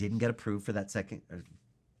we didn't get approved for that second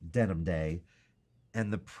Denim Day.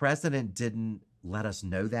 And the president didn't let us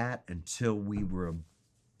know that until we were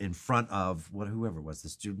in front of whoever it was, the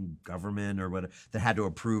student government or what, that had to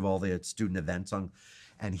approve all the student events on.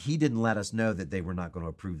 And he didn't let us know that they were not going to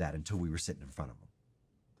approve that until we were sitting in front of him.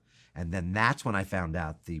 And then that's when I found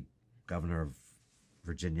out the governor of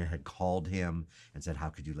Virginia had called him and said, how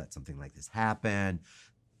could you let something like this happen?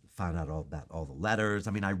 Found out all about all the letters.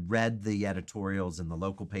 I mean, I read the editorials in the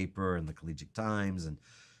local paper and the Collegiate Times, and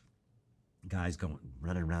guys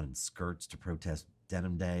running around in skirts to protest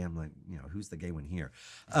Denim Day. I'm like, who's the gay one here?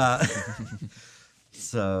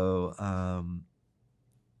 So I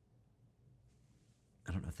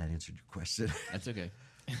don't know if that answered your question. That's okay.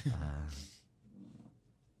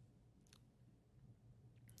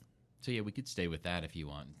 So yeah, we could stay with that if you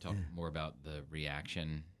want. Talk more about the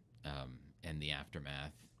reaction and the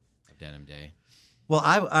aftermath of Denim Day. Well,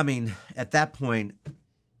 I mean, at that point,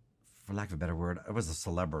 for lack of a better word, I was a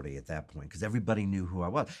celebrity at that point because everybody knew who I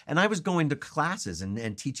was. And I was going to classes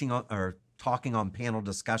and teaching or talking on panel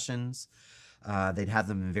discussions. They'd have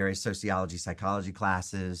them in various sociology, psychology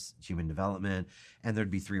classes, human development, and there'd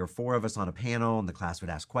be 3 or 4 of us on a panel, and the class would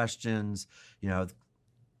ask questions,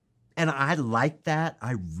 And I liked that.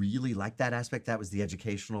 I really liked that aspect. That was the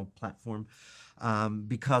educational platform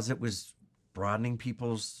because it was broadening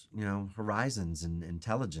people's, horizons and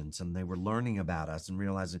intelligence, and they were learning about us and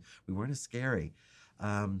realizing we weren't as scary.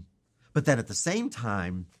 But then at the same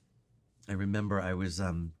time, I remember I was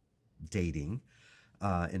dating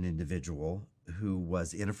an individual who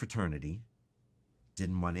was in a fraternity,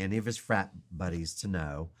 didn't want any of his frat buddies to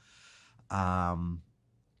know.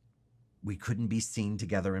 We couldn't be seen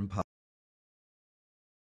together in public.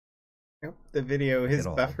 Yep, the video is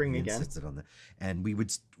buffering again. Insisted on that. And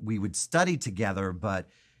we would study together, but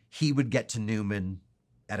he would get to Newman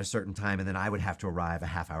at a certain time, and then I would have to arrive a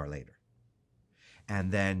half hour later.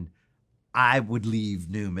 And then I would leave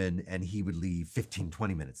Newman, and he would leave 15,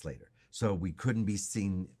 20 minutes later. So we couldn't be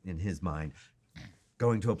seen in his mind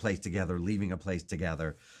going to a place together, leaving a place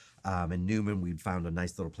together. In Newman, we'd found a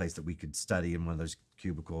nice little place that we could study in one of those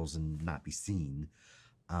cubicles and not be seen.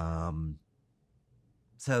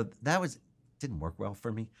 So that didn't work well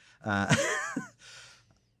for me.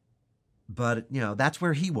 But, that's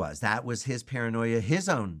where he was. That was his paranoia, his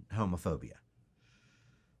own homophobia.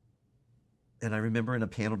 And I remember in a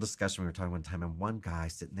panel discussion, we were talking one time, and one guy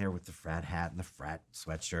sitting there with the frat hat and the frat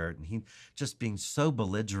sweatshirt, and he just being so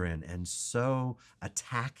belligerent and so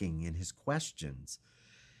attacking in his questions.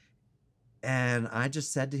 And I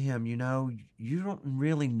just said to him, you don't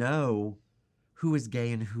really know who is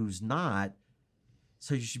gay and who's not,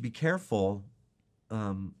 so you should be careful,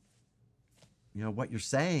 what you're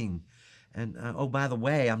saying. And, oh, by the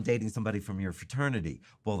way, I'm dating somebody from your fraternity.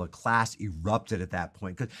 Well, the class erupted at that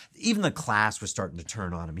point because even the class was starting to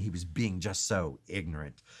turn on him. He was being just so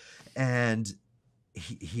ignorant. And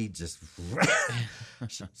he just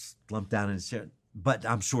slumped down in his chair. But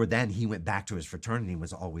I'm sure then he went back to his fraternity and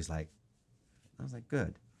was always like, I was like,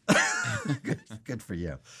 good. Good for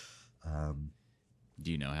you.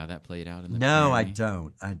 Do you know how that played out in the No,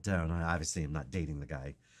 fraternity? I don't. I obviously am not dating the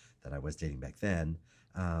guy that I was dating back then.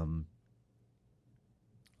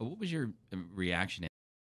 What was your reaction?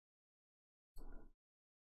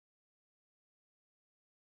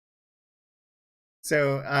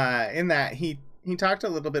 So in that, he talked a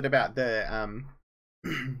little bit about the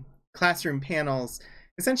classroom panels.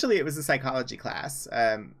 Essentially, it was a psychology class.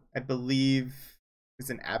 I believe it was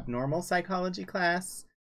an abnormal psychology class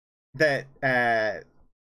that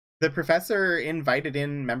the professor invited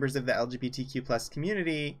in members of the LGBTQ plus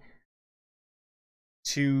community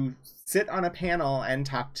to sit on a panel and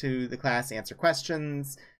talk to the class, answer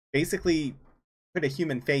questions, basically put a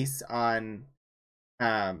human face on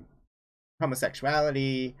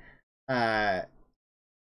homosexuality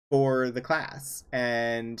for the class.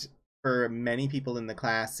 And for many people in the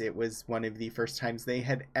class, it was one of the first times they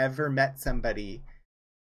had ever met somebody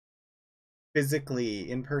physically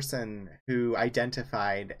in person who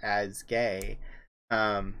identified as gay.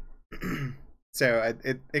 So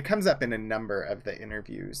it comes up in a number of the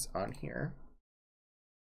interviews on here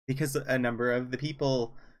because a number of the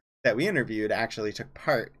people that we interviewed actually took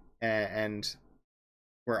part and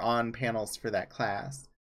were on panels for that class.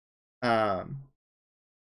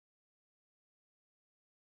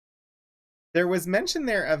 There was mention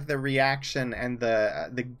there of the reaction and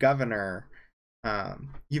the governor.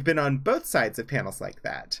 You've been on both sides of panels like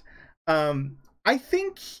that. I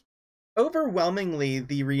think overwhelmingly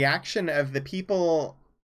the reaction of the people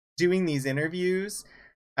doing these interviews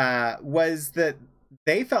was that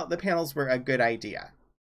they felt the panels were a good idea.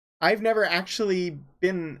 I've never actually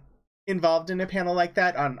been involved in a panel like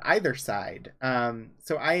that on either side.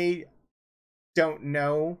 So I don't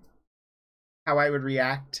know how I would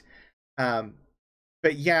react.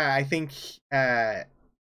 But yeah, I think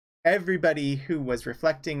everybody who was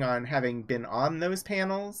reflecting on having been on those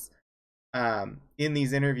panels in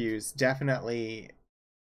these interviews definitely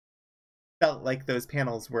felt like those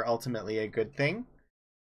panels were ultimately a good thing.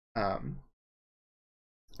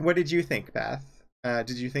 What did you think, Beth?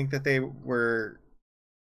 Did you think that they were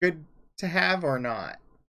good to have or not?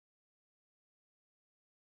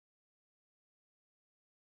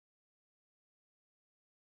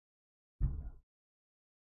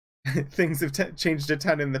 Things have changed a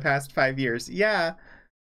ton in the past 5 years. Yeah,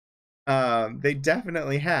 they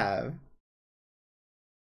definitely have.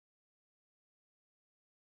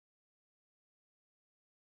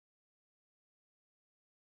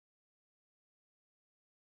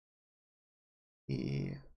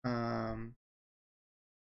 The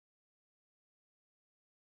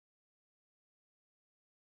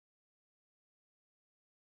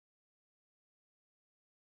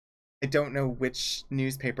I don't know which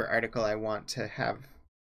newspaper article I want to have.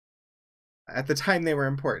 At the time, they were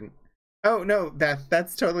important. Oh no,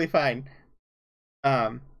 that's totally fine.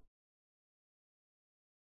 For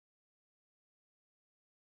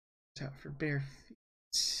bare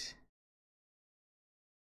feet.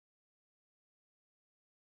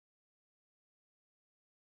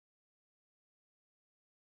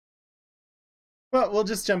 Well, we'll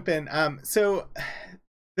just jump in. So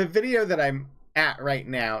the video that I'm at right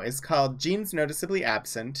now is called Jeans Noticeably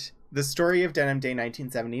Absent, The Story of Denim Day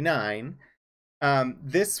 1979.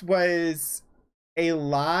 This was a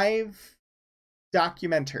live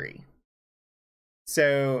documentary.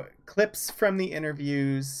 So clips from the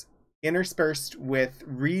interviews interspersed with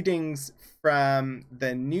readings from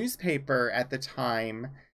the newspaper at the time.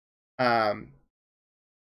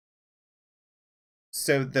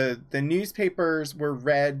 So the newspapers were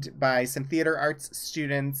read by some theater arts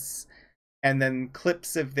students, and then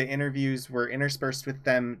clips of the interviews were interspersed with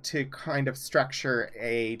them to kind of structure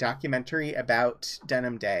a documentary about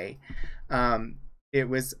Denim Day. It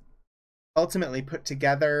was ultimately put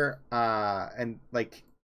together and like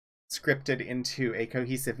scripted into a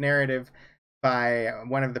cohesive narrative by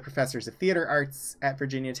one of the professors of theater arts at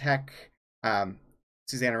Virginia Tech,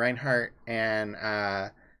 Susanna Reinhardt, and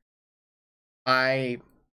I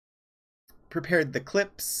prepared the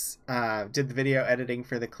clips, did the video editing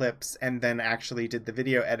for the clips, and then actually did the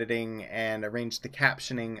video editing and arranged the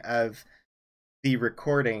captioning of the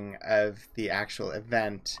recording of the actual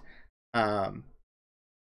event. I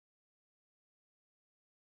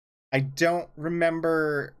don't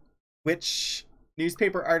remember which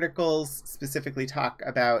newspaper articles specifically talk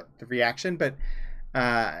about the reaction, but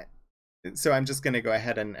so I'm just going to go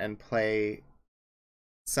ahead and play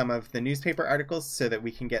some of the newspaper articles so that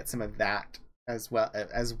we can get some of that as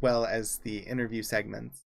well as the interview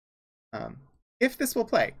segments. If this will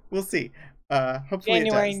play, we'll see. Hopefully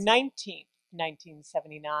January 19th,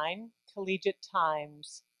 1979, Collegiate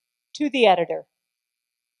Times. To the editor.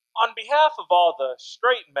 On behalf of all the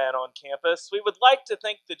straight men on campus, we would like to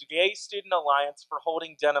thank the Gay Student Alliance for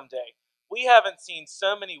holding Denim Day. We haven't seen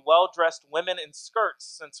so many well-dressed women in skirts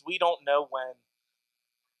since we don't know when.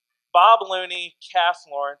 Bob Looney, Cass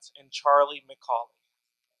Lawrence, and Charlie McCauley.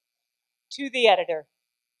 To the editor.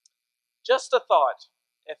 Just a thought.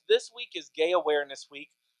 If this week is Gay Awareness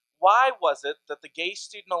Week, why was it that the Gay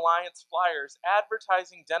Student Alliance flyers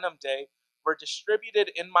advertising Denim Day were distributed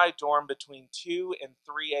in my dorm between 2 and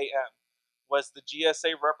 3 a.m.? Was the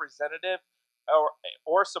GSA representative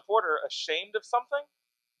or supporter ashamed of something?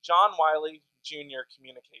 John Wiley, Jr.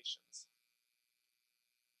 Communications.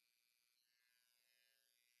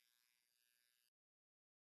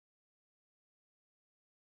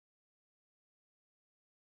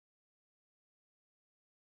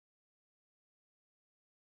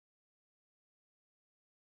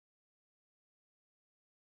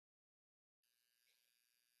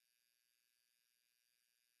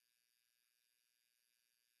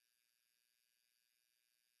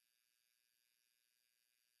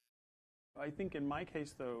 I think in my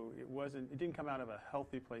case, though, it didn't come out of a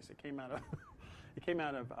healthy place. It came out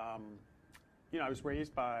of, I was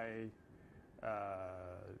raised by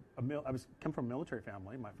a come from a military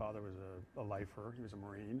family. My father was a lifer. He was a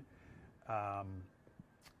Marine,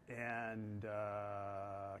 and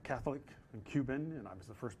Catholic and Cuban, and I was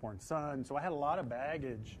the firstborn son. So I had a lot of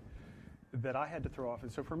baggage that I had to throw off.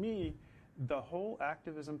 And so for me, the whole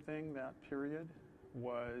activism thing that period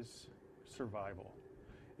was survival.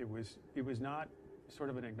 It was not sort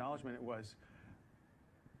of an acknowledgement. It was,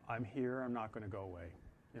 I'm here, I'm not going to go away.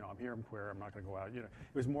 I'm here, I'm queer, I'm not going to go out. It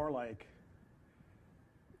was more like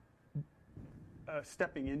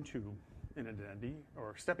stepping into an identity,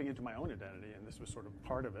 or stepping into my own identity, and this was sort of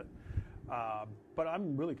part of it. But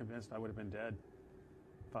I'm really convinced I would have been dead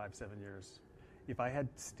 5-7 years if I had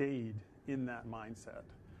stayed in that mindset.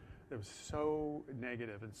 It was so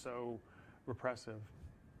negative and so repressive.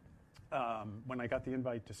 When I got the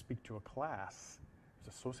invite to speak to a class, it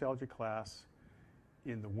was a sociology class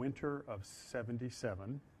in the winter of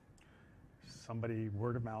 '77. Somebody,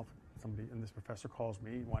 word of mouth, and this professor calls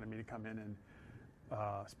me, wanted me to come in and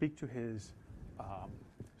speak to his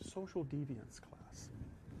social deviance class,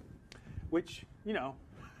 which,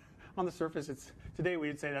 on the surface, today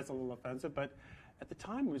we'd say that's a little offensive, but at the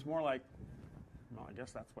time it was more like, well, I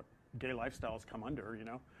guess that's what gay lifestyles come under,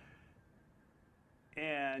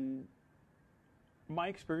 And my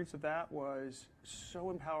experience of that was so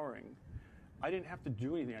empowering. I didn't have to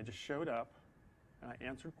do anything. I just showed up and I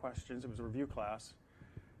answered questions. It was a review class,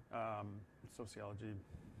 sociology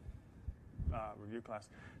review class.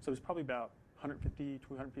 So it was probably about 150,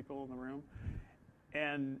 200 people in the room.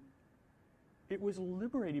 And it was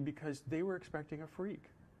liberating because they were expecting a freak.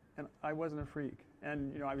 And I wasn't a freak.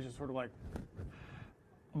 And, I was just sort of like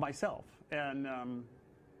myself. And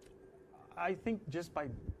I think just by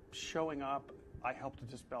showing up, I helped to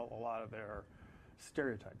dispel a lot of their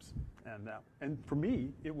stereotypes. And for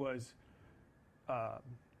me, it was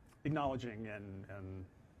acknowledging and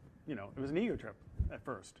it was an ego trip at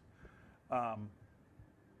first.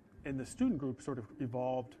 And the student group sort of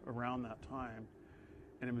evolved around that time.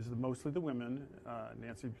 And it was mostly the women,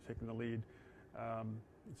 Nancy taking the lead,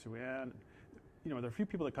 Sue Ann. There were a few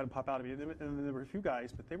people that kind of pop out of me, and then there were a few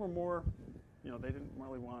guys, but they were more, they didn't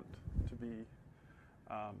really want to be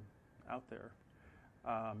out there.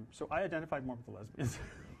 So I identified more with the lesbians.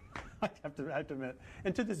 I have to admit,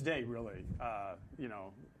 and to this day, really, a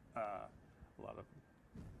lot of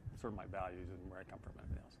sort of my values and where I come from and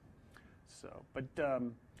everything else. So, but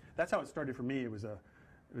that's how it started for me. It was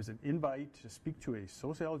an invite to speak to a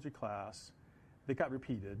sociology class that got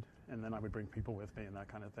repeated, and then I would bring people with me and that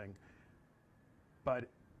kind of thing. But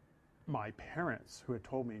my parents, who had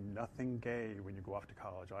told me nothing gay when you go off to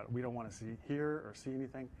college, we don't want to hear or see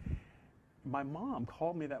anything. My mom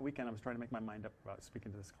called me that weekend. I was trying to make my mind up about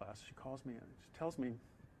speaking to this class. She calls me and she tells me,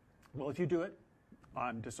 well, if you do it,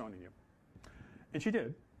 I'm disowning you. And she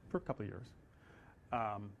did for a couple of years.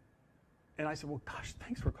 And I said, well, gosh,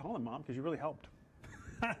 thanks for calling, Mom, because you really helped.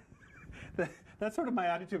 That's sort of my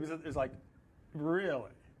attitude is like,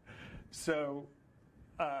 really? So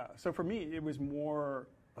for me, it was more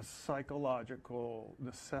a psychological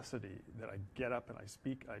necessity that I'd get up and I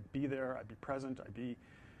speak, I'd be there, I'd be present,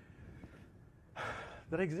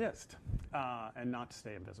 that I exist, and not to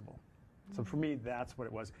stay invisible. So for me, that's what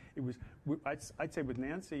it was. I'd say with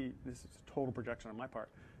Nancy, this is a total projection on my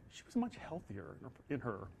part, she was much healthier in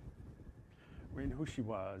her, in who she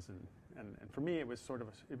was, and for me, it was sort of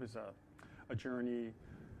a journey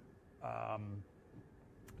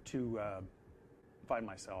to find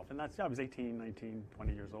myself, and I was 18, 19,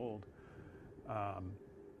 20 years old,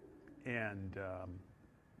 and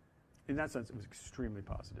in that sense, it was extremely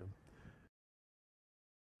positive.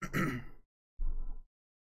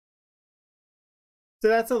 So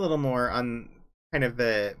that's a little more on kind of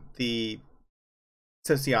the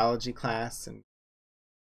sociology class and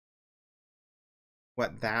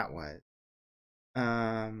what that was.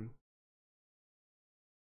 I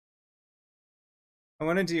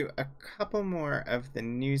want to do a couple more of the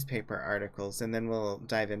newspaper articles, and then we'll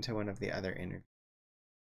dive into one of the other interviews.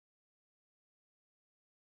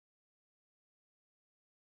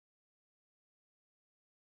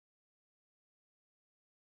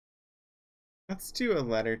 Let's do a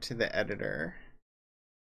letter to the editor.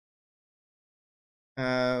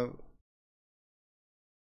 We'll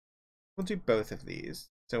do both of these.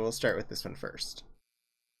 So we'll start with this one first.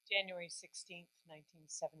 January 16th,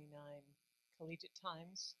 1979. Collegiate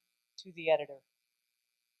Times. To the editor.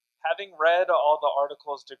 Having read all the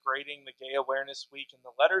articles degrading the Gay Awareness Week in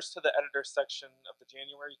the Letters to the Editor section of the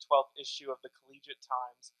January 12th issue of the Collegiate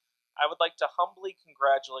Times, I would like to humbly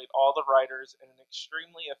congratulate all the writers in an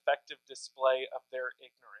extremely effective display of their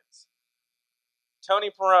ignorance.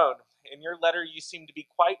 Tony Perone, in your letter you seem to be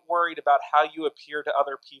quite worried about how you appear to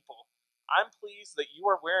other people. I'm pleased that you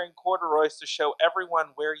are wearing corduroys to show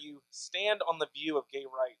everyone where you stand on the view of gay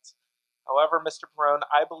rights. However, Mr. Perone,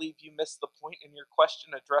 I believe you missed the point in your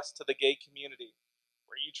question addressed to the gay community.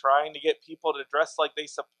 Were you trying to get people to dress like they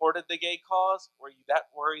supported the gay cause? Were you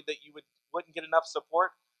that worried that you wouldn't get enough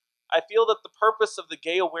support? I feel that the purpose of the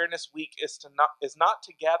Gay Awareness Week is not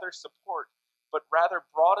to gather support, but rather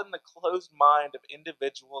broaden the closed mind of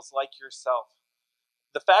individuals like yourself.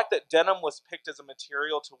 The fact that denim was picked as a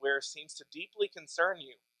material to wear seems to deeply concern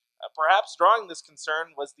you. Perhaps drawing this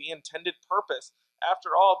concern was the intended purpose.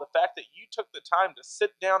 After all, the fact that you took the time to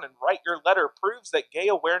sit down and write your letter proves that Gay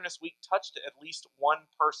Awareness Week touched at least one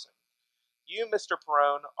person. You, Mr.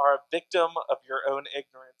 Perone, are a victim of your own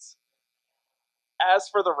ignorance. As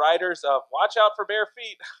for the writers of Watch Out for Bare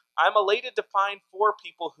Feet, I'm elated to find 4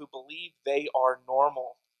 people who believe they are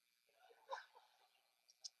normal.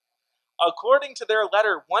 According to their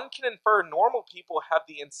letter, one can infer normal people have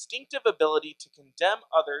the instinctive ability to condemn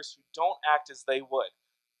others who don't act as they would.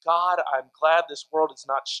 God, I'm glad this world is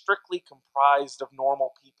not strictly comprised of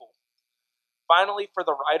normal people. Finally, for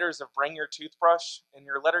the writers of Bring Your Toothbrush, in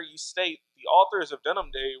your letter you state, the authors of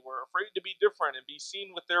Denim Day were afraid to be different and be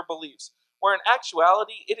seen with their beliefs, where in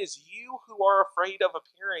actuality, it is you who are afraid of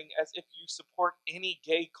appearing as if you support any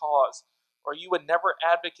gay cause, or you would never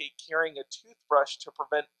advocate carrying a toothbrush to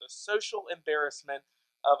prevent the social embarrassment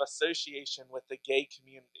of association with the gay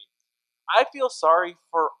community. I feel sorry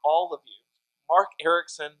for all of you. Mark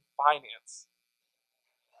Erickson, Finance.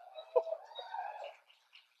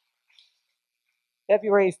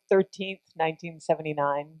 February 13th,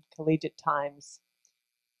 1979, Collegiate Times.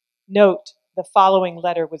 Note, the following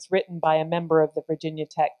letter was written by a member of the Virginia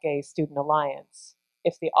Tech Gay Student Alliance.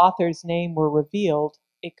 If the author's name were revealed,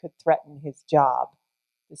 it could threaten his job.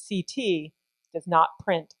 The CT does not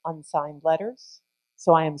print unsigned letters,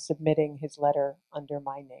 so I am submitting his letter under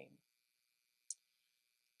my name.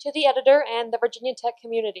 To the editor and the Virginia Tech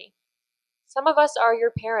community, some of us are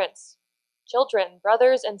your parents, children,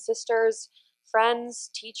 brothers and sisters, friends,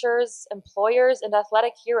 teachers, employers, and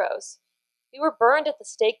athletic heroes. We were burned at the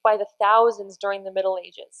stake by the thousands during the Middle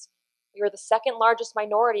Ages. We were the second largest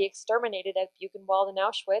minority exterminated at Buchenwald and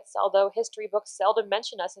Auschwitz, although history books seldom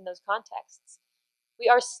mention us in those contexts. We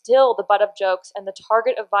are still the butt of jokes and the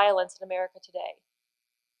target of violence in America today.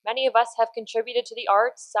 Many of us have contributed to the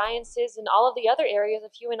arts, sciences, and all of the other areas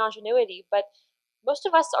of human ingenuity, but most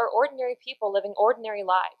of us are ordinary people living ordinary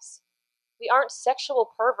lives. We aren't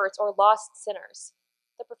sexual perverts or lost sinners.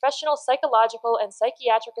 The professional psychological and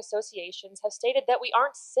psychiatric associations have stated that we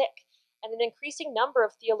aren't sick, and an increasing number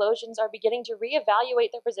of theologians are beginning to reevaluate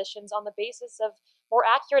their positions on the basis of more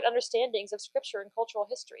accurate understandings of scripture and cultural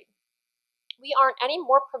history. We aren't any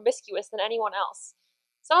more promiscuous than anyone else.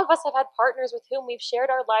 Some of us have had partners with whom we've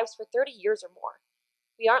shared our lives for 30 years or more.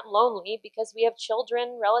 We aren't lonely because we have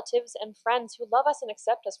children, relatives, and friends who love us and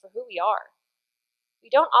accept us for who we are. We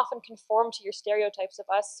don't often conform to your stereotypes of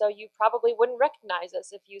us, so you probably wouldn't recognize us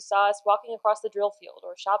if you saw us walking across the drill field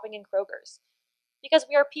or shopping in Kroger's. Because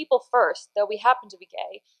we are people first, though we happen to be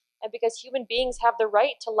gay, and because human beings have the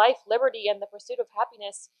right to life, liberty, and the pursuit of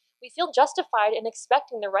happiness, we feel justified in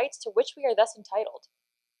expecting the rights to which we are thus entitled.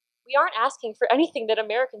 We aren't asking for anything that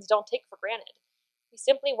Americans don't take for granted. We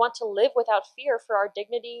simply want to live without fear for our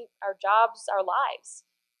dignity, our jobs, our lives.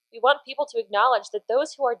 We want people to acknowledge that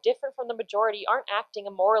those who are different from the majority aren't acting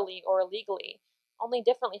immorally or illegally, only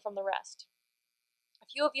differently from the rest. A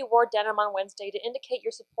few of you wore denim on Wednesday to indicate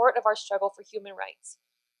your support of our struggle for human rights.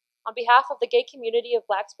 On behalf of the gay community of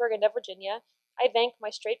Blacksburg and of Virginia, I thank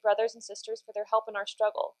my straight brothers and sisters for their help in our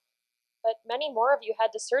struggle. But many more of you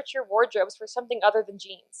had to search your wardrobes for something other than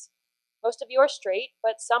jeans. Most of you are straight,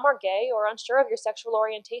 but some are gay or unsure of your sexual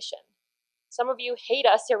orientation. Some of you hate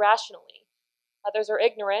us irrationally. Others are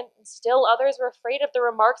ignorant, and still others are afraid of the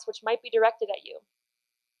remarks which might be directed at you.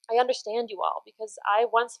 I understand you all, because I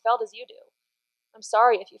once felt as you do. I'm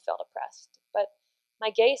sorry if you felt oppressed, but my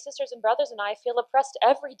gay sisters and brothers and I feel oppressed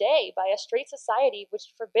every day by a straight society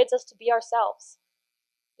which forbids us to be ourselves.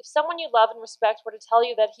 If someone you love and respect were to tell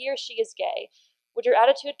you that he or she is gay, would your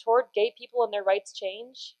attitude toward gay people and their rights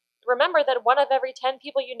change? Remember that 1 of every 10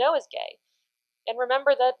 people you know is gay. And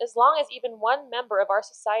remember that as long as even one member of our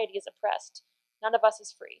society is oppressed, none of us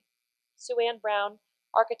is free. Sue Ann Brown,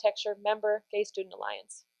 Architecture, Member, Gay Student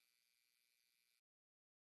Alliance.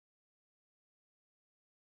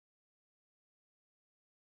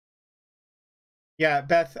 Yeah,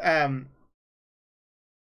 Beth,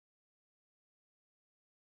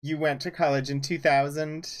 you went to college in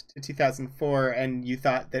 2000 to 2004, and you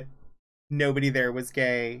thought that nobody there was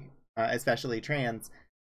gay, especially trans,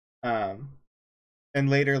 and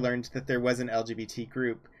later learned that there was an LGBT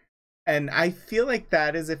group. And I feel like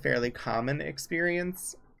that is a fairly common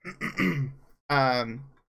experience. I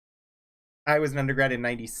was an undergrad in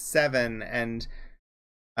 97, and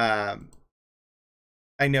I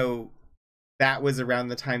know that was around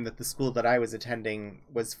the time that the school that I was attending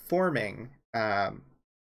was forming an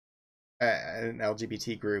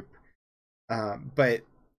LGBT group. But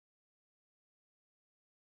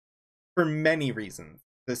for many reasons,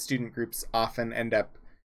 the student groups often end up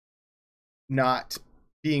not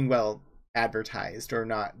being well advertised or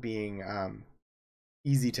not being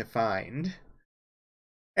easy to find.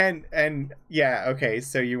 And yeah, okay,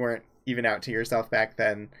 so you weren't even out to yourself back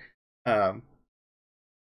then.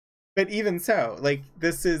 But even so, like,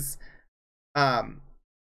 this is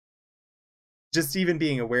just even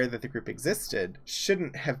being aware that the group existed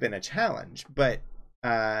shouldn't have been a challenge, but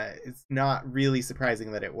it's not really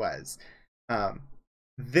surprising that it was.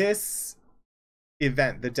 This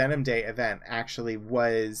event, the Denim Day event, actually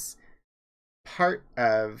was part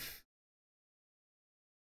of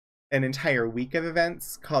an entire week of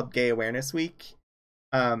events called Gay Awareness Week,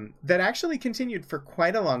 that actually continued for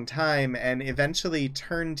quite a long time and eventually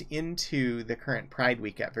turned into the current Pride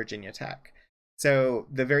Week at Virginia Tech. So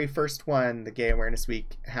the very first one, the Gay Awareness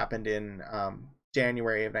Week, happened in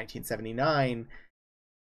January of 1979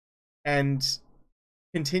 and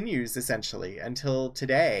continues essentially until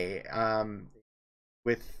today,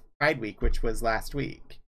 with Pride Week, which was last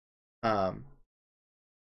week. Don't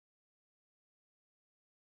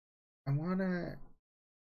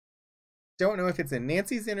know if it's in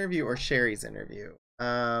Nancy's interview or Sherry's interview.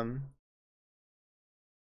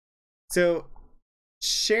 So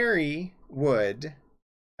Sherry Wood,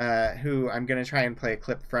 who I'm going to try and play a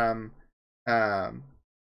clip from,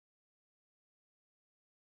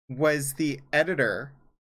 was the editor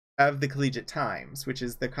of the Collegiate Times, which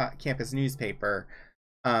is the campus newspaper,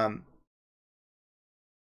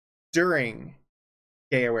 during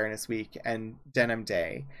Gay Awareness Week and Denim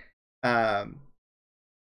Day.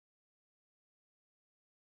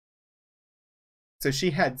 So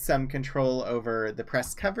she had some control over the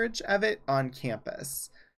press coverage of it on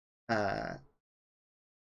campus.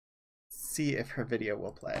 See if her video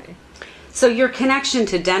will play. So your connection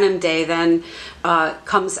to Denim Day then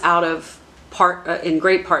comes out of in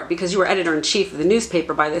great part because you were editor-in-chief of the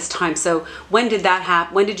newspaper by this time. So when did that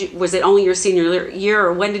happen? Was it only your senior year,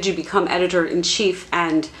 or when did you become editor-in-chief?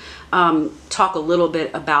 And talk a little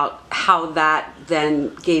bit about how that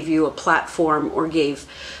then gave you a platform, or gave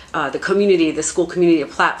the school community, a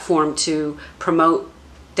platform to promote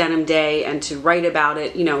Denim Day and to write about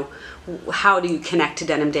it. You know, how do you connect to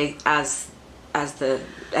Denim Day as the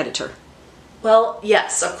editor? Well,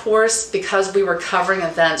 yes, of course, because we were covering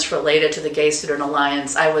events related to the Gay Student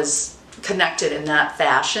Alliance, I was connected in that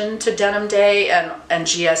fashion to Denim Day and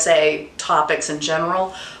GSA topics in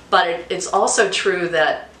general. But it's also true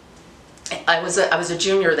that I was a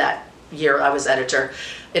junior that year. I was editor.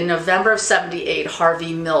 In November of '78,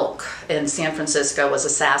 Harvey Milk in San Francisco was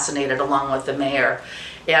assassinated along with the mayor.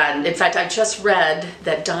 And in fact, I just read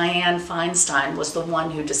that Dianne Feinstein was the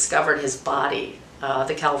one who discovered his body,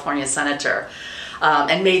 the California senator,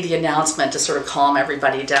 and made the announcement to sort of calm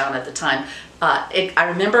everybody down at the time. I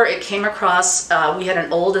remember it came across, we had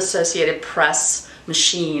an old Associated Press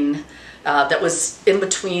machine that was in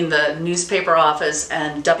between the newspaper office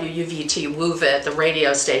and WUVT WUVIT, the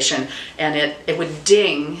radio station, and it would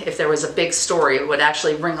ding if there was a big story. It would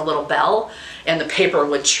actually ring a little bell, and the paper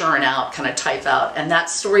would churn out, kind of type out, and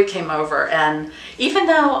that story came over. And even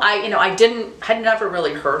though I'd never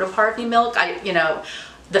really heard of Harvey Milk,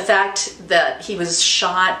 the fact that he was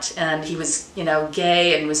shot and he was,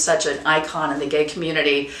 gay and was such an icon in the gay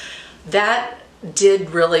community, that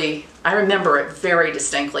did really, I remember it very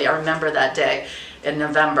distinctly. I remember that day in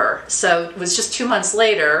November. So it was just 2 months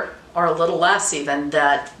later, or a little less even,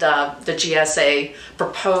 that the GSA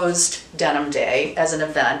proposed Denim Day as an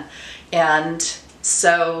event. And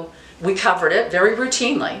so we covered it very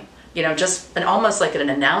routinely, just almost like an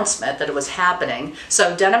announcement that it was happening.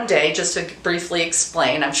 So Denim Day, just to briefly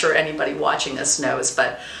explain, I'm sure anybody watching this knows,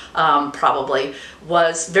 but probably,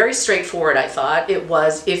 was very straightforward, I thought. It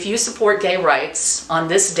was, if you support gay rights on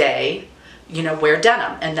this day, wear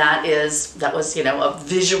denim. And that was, a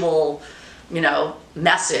visual,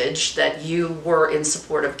 message that you were in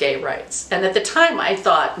support of gay rights. And at the time, I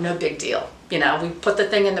thought, no big deal. We put the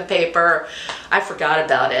thing in the paper, I forgot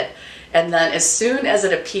about it. And then as soon as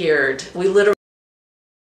it appeared, we literally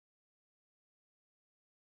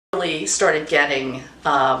started getting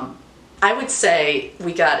I would say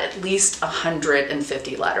we got at least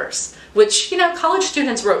 150 letters, which, college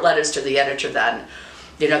students wrote letters to the editor then.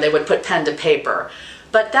 They would put pen to paper.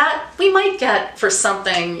 But that we might get for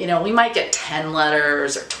something, we might get 10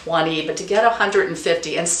 letters or 20, but to get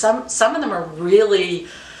 150, and some of them are really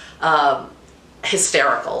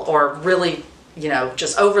hysterical or really,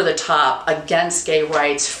 just over the top against gay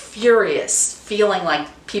rights, furious, feeling like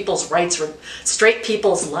straight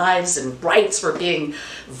people's lives and rights were being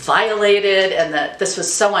violated, and that this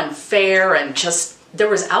was so unfair, and just there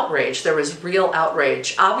was outrage. There was real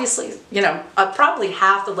outrage. Obviously, probably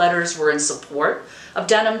half the letters were in support of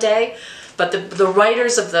Denim Day, but the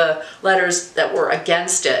writers of the letters that were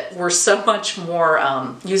against it were so much more,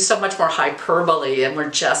 used so much more hyperbole, and were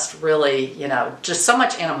just really, just so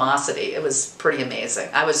much animosity. It was pretty amazing.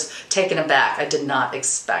 I was taken aback. I did not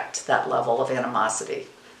expect that level of animosity.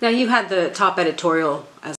 Now, you had the top editorial,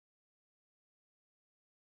 as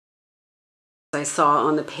I saw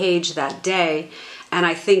on the page that day, and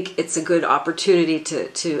I think it's a good opportunity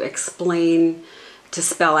to explain, to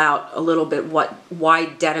spell out a little bit why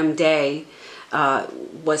Denim Day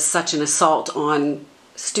was such an assault on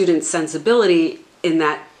student sensibility in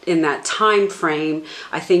that time frame.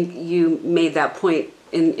 I think you made that point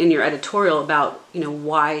in your editorial about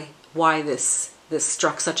why this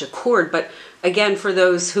struck such a chord. But again, for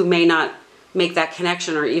those who may not make that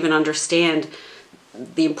connection or even understand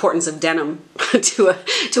the importance of denim to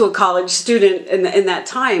a college student in that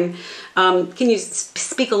time, can you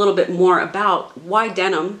speak a little bit more about why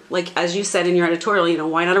denim, like as you said in your editorial,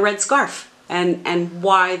 why not a red scarf, and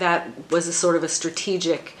why that was a sort of a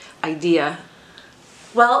strategic idea?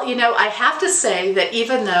 Well, I have to say that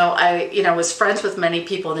even though I, was friends with many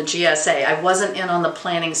people in the GSA, I wasn't in on the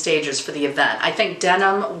planning stages for the event. I think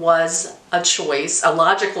denim was a choice, a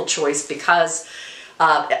logical choice, because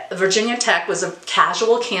Virginia Tech was a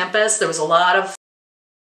casual campus. There was a lot of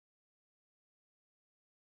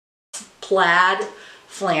plaid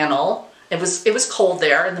flannel. It was cold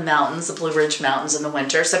there in the mountains, the Blue Ridge Mountains in the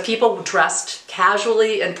winter. So people dressed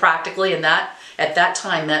casually and practically, and that at that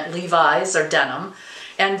time meant Levi's or denim.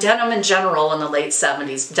 And denim in general in the late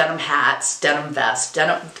 70s, denim hats, denim vests,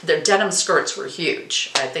 their denim skirts were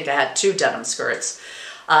huge. I think I had 2 denim skirts.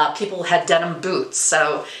 People had denim boots.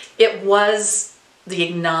 So it was the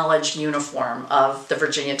acknowledged uniform of the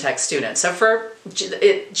Virginia Tech students. So for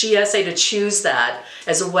GSA to choose that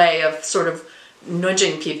as a way of sort of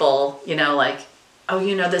nudging people, like, oh,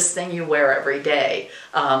 this thing you wear every day,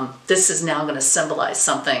 this is now going to symbolize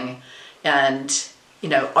something, and,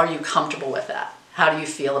 are you comfortable with that? How do you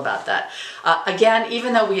feel about that? Again,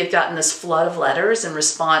 even though we had gotten this flood of letters in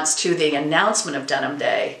response to the announcement of Denim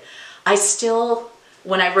Day, I still,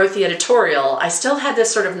 when I wrote the editorial, I still had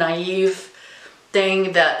this sort of naive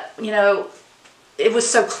thing that, it was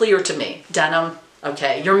so clear to me. Denim,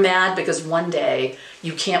 okay, you're mad because one day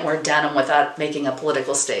you can't wear denim without making a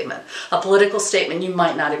political statement. A political statement you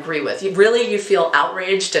might not agree with. You feel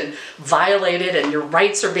outraged and violated, and your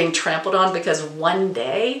rights are being trampled on because one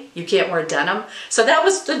day you can't wear denim. So that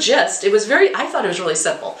was the gist. I thought it was really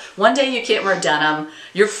simple. One day you can't wear denim,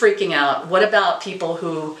 you're freaking out. What about people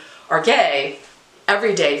who are gay?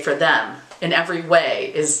 Every day for them, in every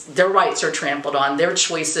way, is their rights are trampled on, their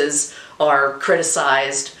choices are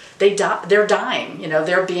criticized, they're dying,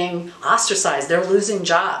 they're being ostracized, they're losing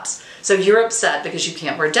jobs. So you're upset because you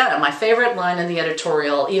can't wear denim. My favorite line in the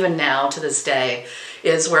editorial, even now to this day,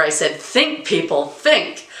 is where I said, think people,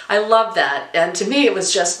 think. I love that. And to me it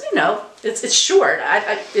was just, it's short.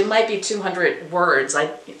 It might be 200 words.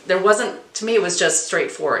 To me it was just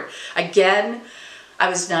straightforward. Again, I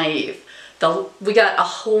was naive. We got a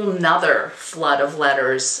whole nother flood of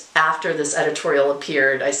letters after this editorial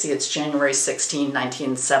appeared. I see it's January 16,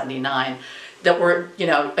 1979, that were,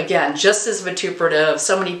 again, just as vituperative,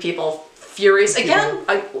 so many people furious. Again,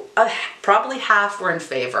 probably half were in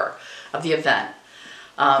favor of the event.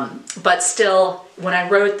 But still, when I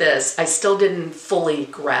wrote this, I still didn't fully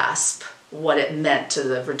grasp what it meant to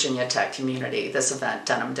the Virginia Tech community, this event,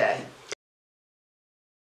 Denim Day.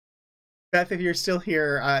 Beth, if you're still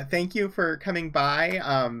here, thank you for coming by.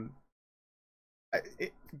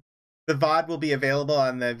 The VOD will be available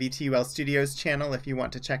on the VTUL Studios channel if you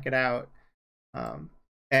want to check it out.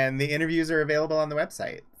 And the interviews are available on the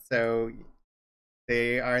website, so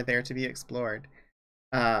they are there to be explored.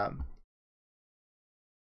 I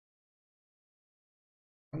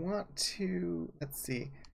want to, let's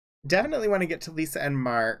see, definitely want to get to Lisa and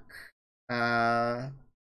Mark.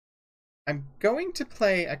 I'm going to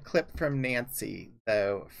play a clip from Nancy,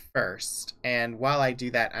 though, first. And while I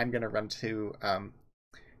do that, I'm going to run to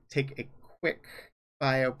take a quick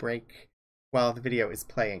bio break while the video is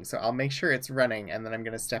playing. So I'll make sure it's running, and then I'm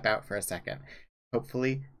going to step out for a second.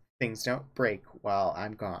 Hopefully things don't break while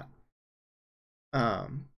I'm gone.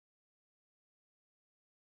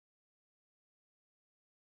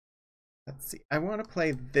 Let's see. I want to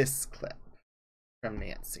play this clip from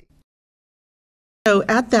Nancy. So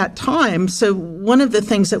at that time, so one of the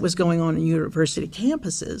things that was going on in university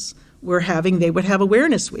campuses they would have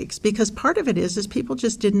awareness weeks, because part of it is people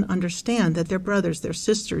just didn't understand that their brothers, their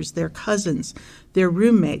sisters, their cousins, their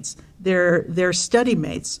roommates, their study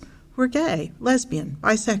mates were gay, lesbian,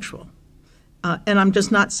 bisexual. And I'm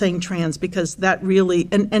just not saying trans, because that really,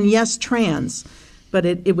 and yes, trans, but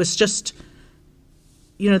it was just,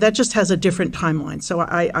 that just has a different timeline. So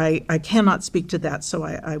I cannot speak to that. So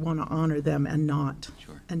I want to honor them and not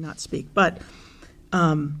speak. But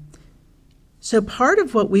so part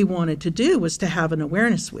of what we wanted to do was to have an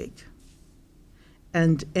awareness week,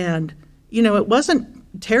 and it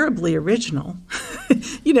wasn't terribly original.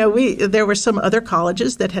 There were some other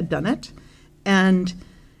colleges that had done it, and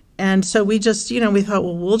so we just we thought,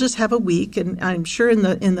 well, we'll just have a week, and I'm sure in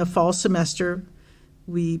the fall semester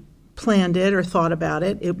we planned it or thought about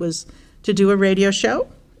it. It was to do a radio show.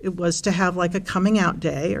 It was to have like a coming out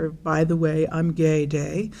day, or by the way, I'm gay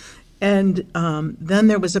day. And then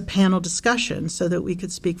there was a panel discussion so that we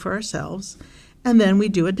could speak for ourselves. And then we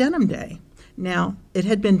do a denim day. Now, it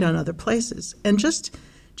had been done other places. And just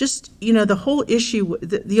the whole issue,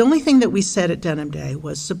 the only thing that we said at Denim Day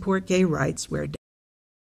was support gay rights, wear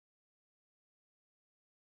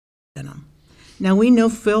denim. Now, we know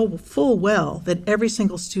full well that every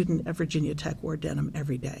single student at Virginia Tech wore denim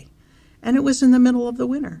every day. And it was in the middle of the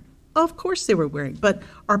winter. Of course they were wearing, but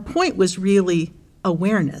our point was really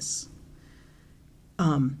awareness.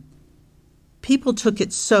 People took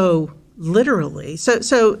it so literally. So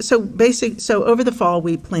over the fall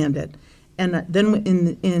we planned it, and then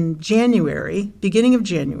in January, beginning of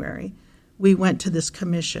January, we went to this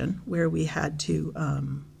commission where we had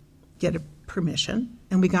to get a permission,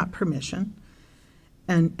 and we got permission.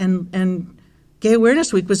 And Gay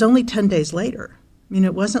Awareness Week was only 10 days later. I mean,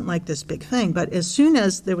 it wasn't like this big thing, but as soon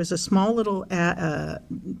as there was a small little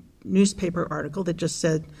newspaper article that just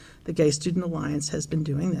said the Gay Student Alliance has been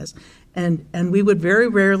doing this, and we would very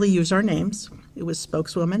rarely use our names. It was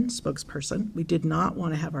spokeswoman, spokesperson. We did not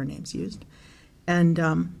want to have our names used. And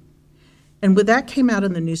when that came out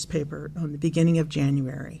in the newspaper on the beginning of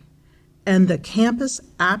January, and the campus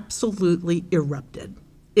absolutely erupted.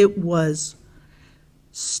 It was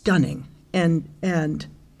stunning, and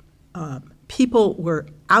people were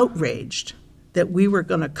outraged that we were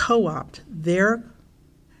going to co-opt their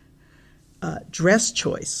dress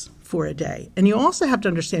choice for a day. And you also have to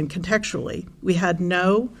understand contextually, we had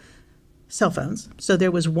no cell phones, so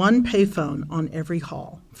there was one payphone on every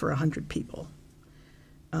hall for 100 people,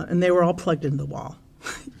 and they were all plugged into the wall,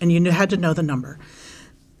 and you had to know the number.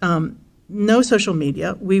 No social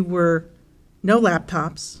media. No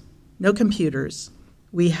laptops, no computers.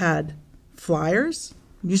 We had flyers,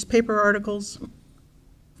 newspaper articles,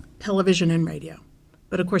 television, and radio.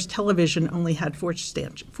 But of course, television only had four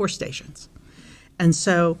stations. And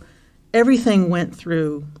so everything went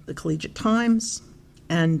through the Collegiate Times.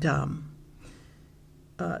 And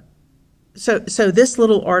so this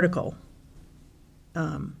little article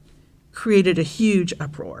created a huge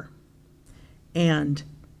uproar. And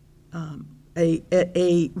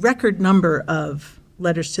a record number of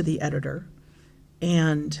letters to the editor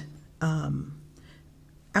and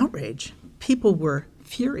outrage. People were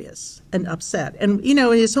furious and upset. And,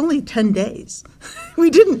 it's only 10 days. We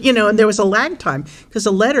didn't, and there was a lag time, because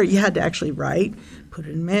a letter you had to actually write, put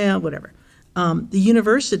it in mail, whatever. The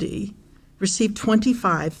university received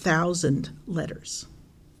 25,000 letters.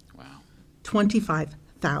 Wow.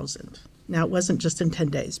 25,000. Now, it wasn't just in 10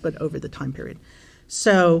 days, but over the time period.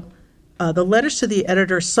 So the letters to the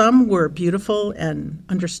editor, some were beautiful and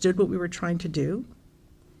understood what we were trying to do,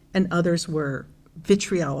 and others were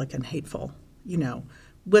vitriolic and hateful.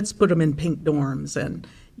 Let's put them in pink dorms, and,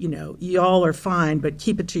 y'all are fine, but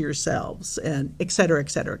keep it to yourselves, and et cetera,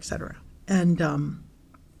 et cetera, et cetera. And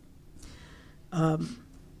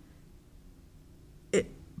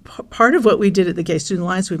part of what we did at the Gay Student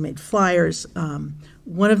Alliance, we made flyers.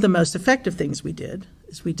 One of the most effective things we did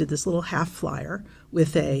is we did this little half flyer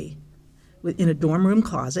in a dorm room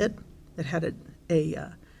closet that had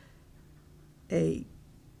a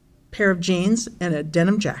pair of jeans and a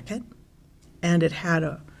denim jacket, and it had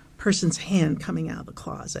a person's hand coming out of the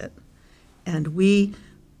closet. And we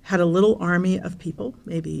had a little army of people,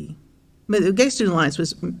 the Gay Student Alliance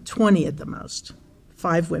was 20 at the most,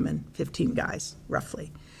 5 women, 15 guys,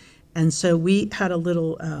 roughly. And so we had a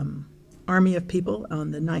little army of people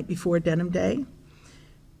on the night before Denim Day.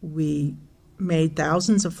 We made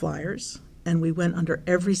thousands of flyers, and we went under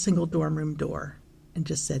every single dorm room door and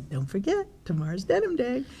just said, don't forget, tomorrow's Denim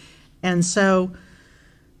Day. And so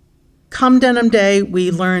come Denim Day,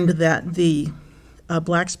 we learned that the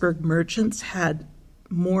Blacksburg merchants had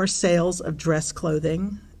more sales of dress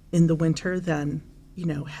clothing in the winter than,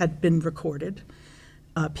 had been recorded.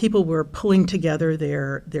 People were pulling together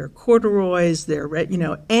their corduroys, their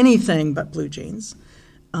anything but blue jeans.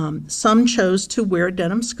 Some chose to wear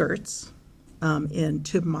denim skirts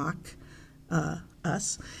to mock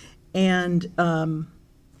us. And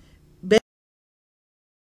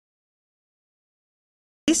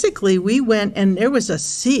basically, we went, and there was a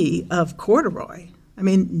sea of corduroy. I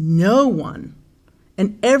mean, no one,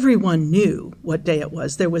 and everyone knew what day it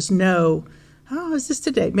was. There was no, is this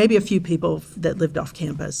today? Maybe a few people that lived off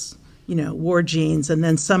campus, wore jeans and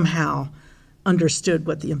then somehow understood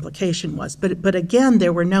what the implication was. But again,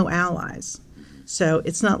 there were no allies. So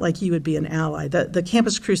it's not like you would be an ally. The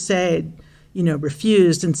Campus Crusade,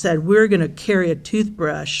 refused and said, we're going to carry a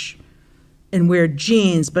toothbrush and wear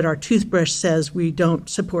jeans, but our toothbrush says we don't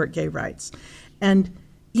support gay rights. And,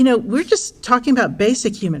 we're just talking about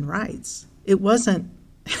basic human rights. It wasn't,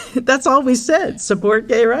 that's all we said, support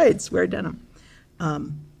gay rights, wear denim.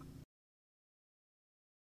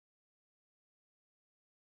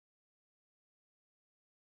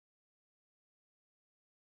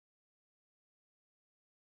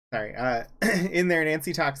 Sorry, in there,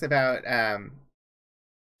 Nancy talks about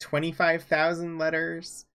 25,000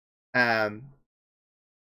 letters. And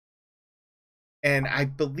I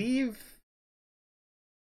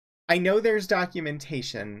know there's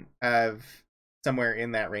documentation of somewhere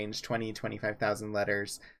in that range, 25,000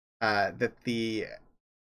 letters, that the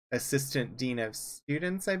assistant dean of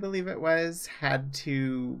students, I believe it was, had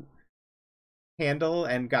to handle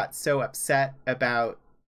and got so upset about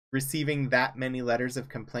receiving that many letters of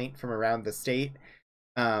complaint from around the state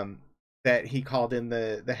that he called in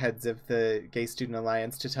the heads of the Gay Student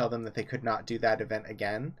Alliance to tell them that they could not do that event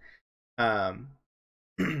again.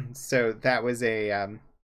 So that was a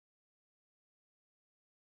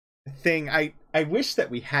thing. I wish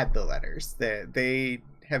that we had the letters. They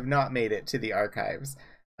have not made it to the archives.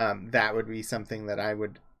 That would be something that I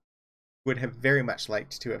would have very much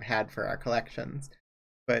liked to have had for our collections.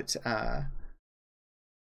 But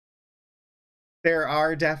there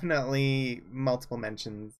are definitely multiple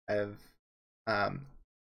mentions of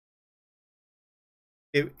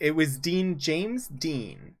it was James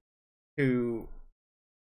Dean, who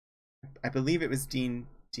I believe it was Dean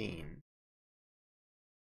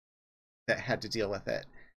that had to deal with it.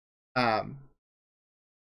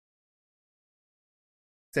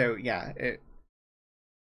 So yeah,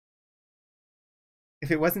 if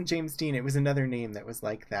it wasn't James Dean, it was another name that was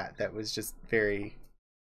like that was just very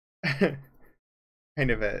kind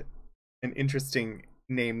of an interesting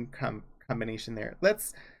name combination there.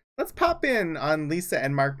 Let's pop in on Lisa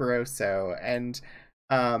and Mark Barroso. And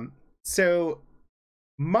so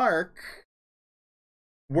Mark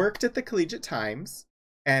worked at the Collegiate Times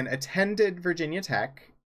and attended Virginia Tech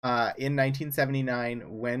in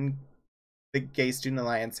 1979 when the Gay Student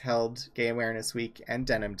Alliance held Gay Awareness Week and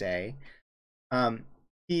Denim Day.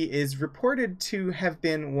 He is reported to have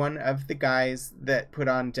been one of the guys that put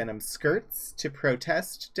on denim skirts to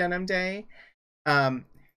protest Denim Day.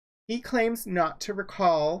 He claims not to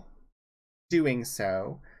recall doing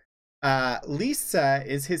so. Lisa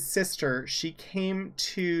is his sister. She came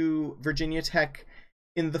to Virginia Tech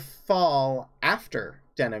in the fall after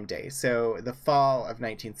Denim Day, so the fall of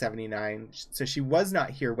 1979. So she was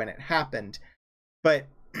not here when it happened, but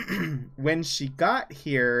when she got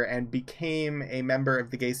here and became a member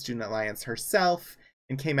of the Gay Student Alliance herself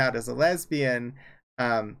and came out as a lesbian,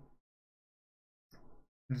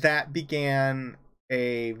 that began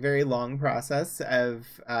a very long process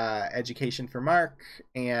of education for Mark,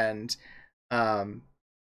 and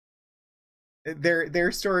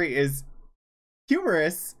their story is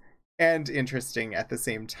humorous and interesting at the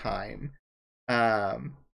same time.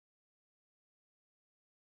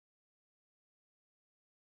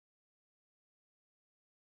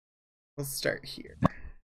 We'll start here.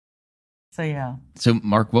 So yeah. So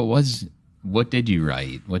Mark, what did you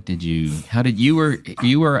write?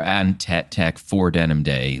 You were on Tech for Denim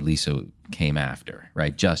Day. Lisa came after,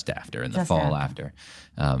 right? Just after, in the fall after.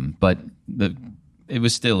 But it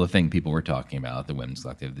was still a thing people were talking about, the Women's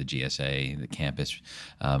Collective, the GSA, the campus.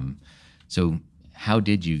 So how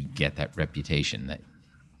did you get that reputation that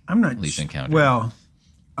Lisa encountered? Well,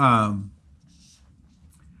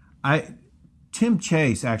 Tim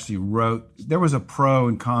Chase actually wrote, there was a pro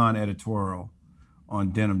and con editorial on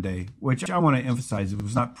Denim Day, which I want to emphasize, it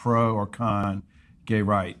was not pro or con gay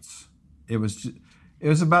rights. It was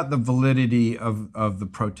about the validity of the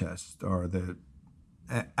protest or the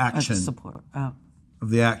action support of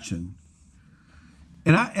the action.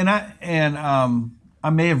 And I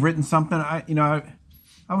may have written something. I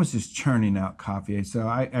was just churning out copy, so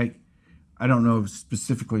I don't know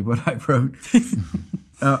specifically what I wrote.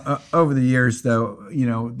 Over the years, though,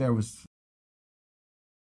 there was.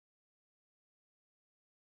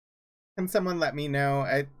 Can someone let me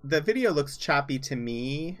know? The video looks choppy to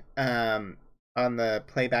me on the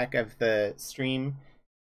playback of the stream.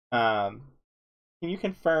 Can you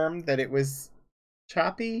confirm that it was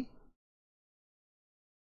choppy?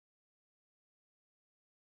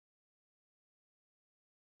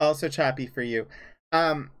 Also choppy for you.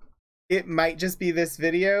 It might just be this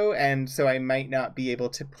video, and so I might not be able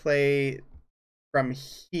to play from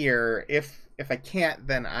here. If I can't,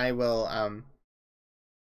 then I will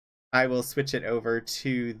switch it over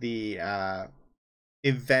to the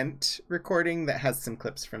event recording that has some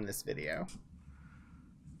clips from this video.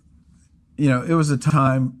 It was a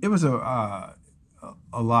time. It was a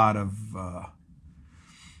lot of.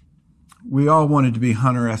 We all wanted to be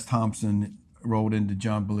Hunter S. Thompson, rolled into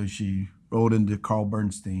John Belushi, rolled into Carl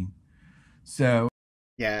Bernstein. So.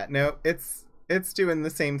 Yeah, no, it's doing the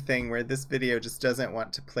same thing where this video just doesn't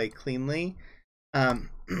want to play cleanly.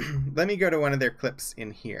 Let me go to one of their clips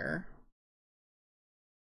in here.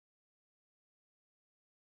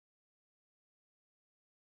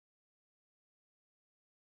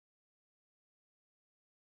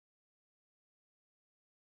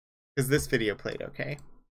 Because this video played okay.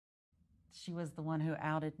 She was the one who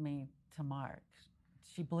outed me to Mark.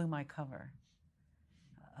 She blew my cover.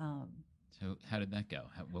 So how did that go?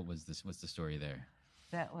 What's the story there?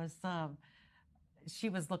 That was she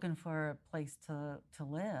was looking for a place to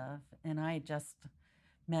live, and I just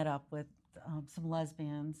met up with some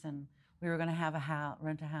lesbians, and we were going to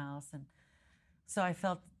rent a house, and so I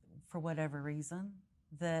felt, for whatever reason,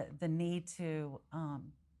 the need to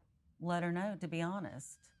let her know, to be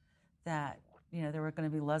honest, that there were going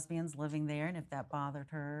to be lesbians living there, and if that bothered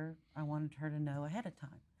her, I wanted her to know ahead of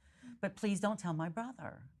time. But please don't tell my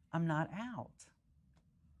brother. I'm not out.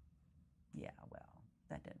 Yeah, well,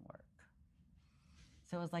 that didn't work.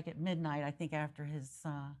 So it was like at midnight, I think after his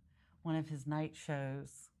one of his night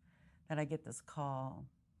shows, that I get this call.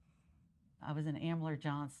 I was in Ambler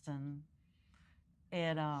Johnston,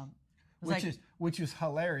 and which is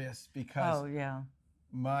hilarious because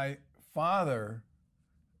my father,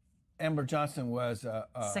 Ambler Johnston, was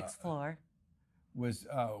sixth floor, was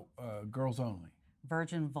girls only.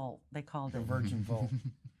 Virgin Vault, they called it. The Virgin Vault.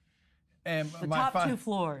 And the top 2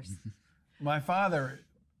 floors. My father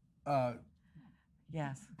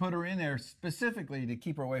yes, put her in there specifically to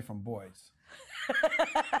keep her away from boys.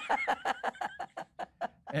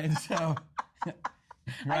 And so, right?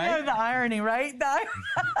 I know the irony, right?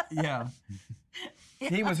 Yeah.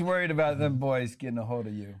 He was worried about them boys getting a hold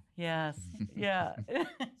of you. Yes, yeah.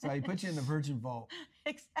 So he put you in the Virgin Vault.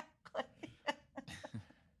 Exactly.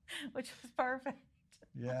 Which was perfect.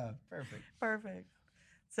 Yeah, perfect. Perfect.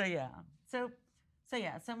 So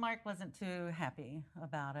Mark wasn't too happy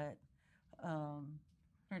about it.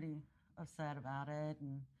 Pretty upset about it,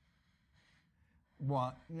 and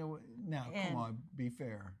what? Now, come on, be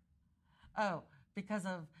fair. Oh, because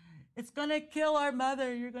of, it's gonna kill our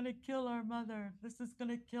mother. You're gonna kill our mother. This is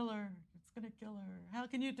gonna kill her. It's gonna kill her. How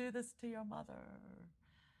can you do this to your mother?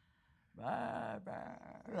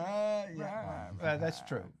 That's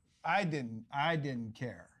true. I didn't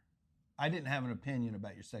care. I didn't have an opinion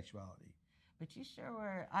about your sexuality. But you sure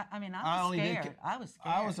were. I mean, I was scared. I was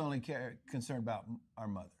scared. I was only concerned about our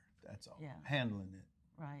mother. That's all. Yeah. Handling it.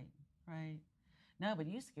 Right. No, but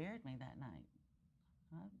you scared me that night.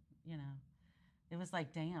 It was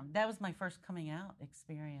like, damn. That was my first coming out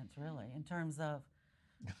experience, really, in terms of,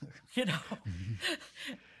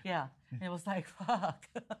 yeah. It was like, fuck.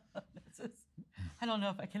 I don't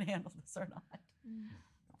know if I can handle this or not.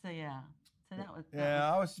 So, yeah. So that was.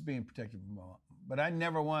 I was just being protective of my mom. But I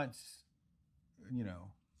never once,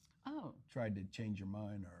 tried to change your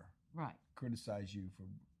mind or criticize you for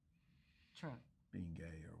being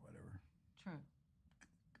gay or whatever. True.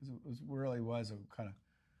 Because it really was a kind of,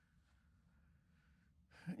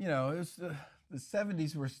 it was the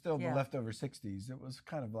 70s were still the leftover 60s. It was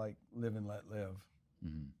kind of like live and let live.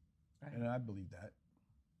 Mm-hmm. Right. And I believe that.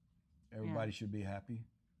 Everybody should be happy.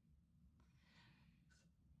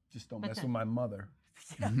 Just don't mess with my mother.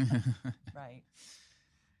 Yeah. Right.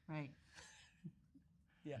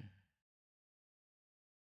 Yeah.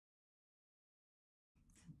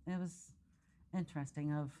 It was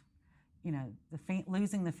interesting. you know,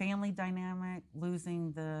 losing the family dynamic,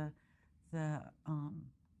 losing that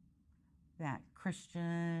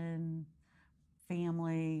Christian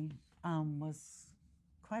family was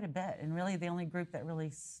quite a bit. And really the only group that really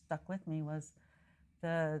stuck with me was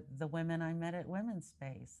the women I met at Women's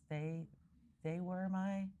Space. They were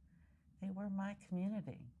my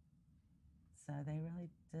community. So they really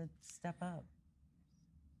did step up.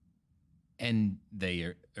 And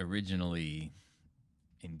they originally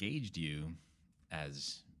engaged you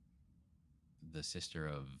as the sister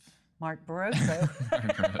of Mark Barroso. Mark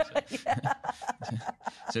Barroso.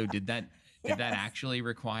 So did that actually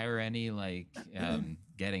require any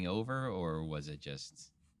getting over, or was it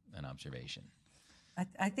just an observation?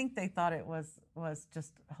 I think they thought it was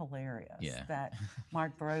just hilarious that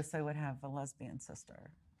Mark Barroso would have a lesbian sister.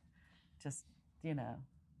 Just, you know,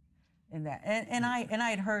 in that, and I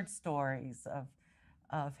had heard stories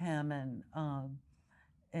of him and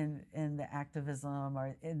in the activism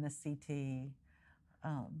or in the CT.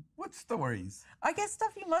 What stories? I guess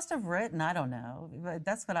stuff you must have written. I don't know, but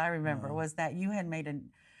that's what I remember was that you had made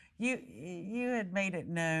it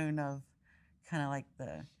known of kind of like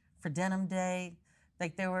for Denim Day,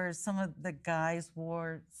 like there were some of the guys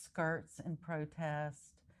wore skirts in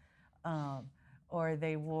protest, or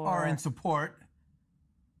they wore or in support.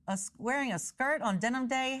 Wearing a skirt on Denim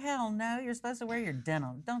Day? Hell no! You're supposed to wear your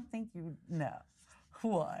denim. Don't think you know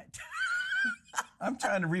what. I'm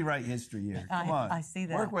trying to rewrite history here. Come on. I see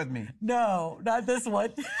that. Work with me. No, not this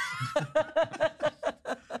one.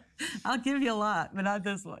 I'll give you a lot, but not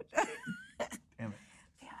this one. Damn it.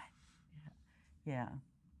 Yeah.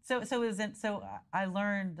 So I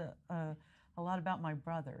learned a lot about my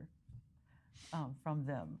brother from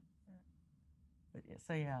them.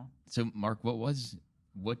 So Mark,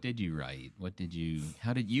 what did you write?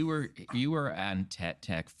 You were on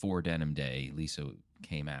Tech for Denim Day. Lisa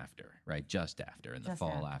came after, right? Just after, in the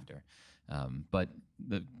fall after. But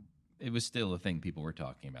it was still a thing people were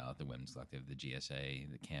talking about, the Women's Collective, the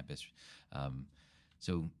GSA, the campus.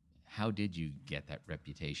 So how did you get that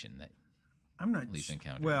reputation that Lisa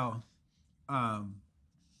encountered? Well,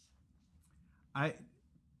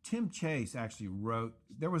 Tim Chase actually wrote,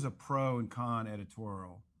 there was a pro and con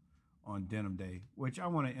editorial on Denim Day, which I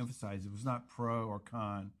want to emphasize, it was not pro or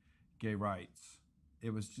con gay rights.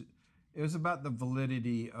 It was about the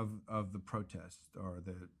validity of the protest or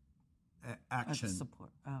the action support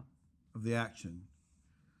of the action.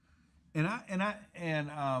 And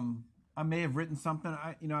I may have written something.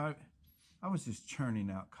 I was just churning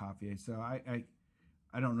out copy, so I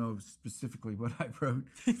don't know specifically what I wrote.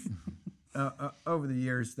 Over the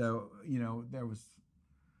years, though, there was,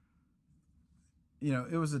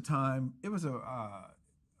 it was a time. It was a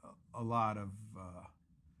lot of.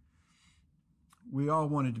 We all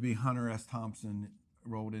wanted to be Hunter S. Thompson,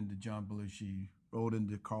 rolled into John Belushi, rolled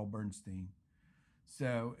into Carl Bernstein.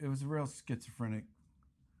 So it was a real schizophrenic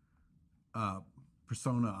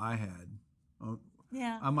persona I had.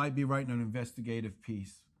 I might be writing an investigative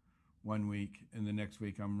piece one week, and the next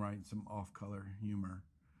week I'm writing some off-color humor.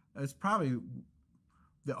 It's probably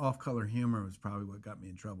the off-color humor was probably what got me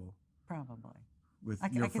in trouble. Probably. With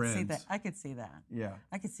your friends. I could see that. Yeah.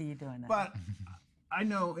 I could see you doing that. But I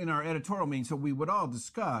know in our editorial meeting, so we would all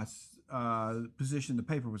discuss the position the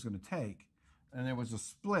paper was going to take. And there was a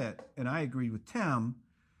split, and I agreed with Tim.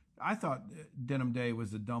 I thought Denim Day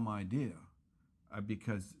was a dumb idea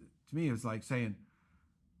because to me it was like saying,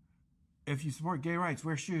 if you support gay rights,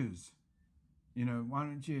 wear shoes. Why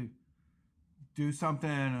don't you do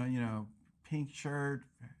something, pink shirt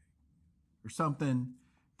or something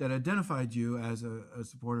that identified you as a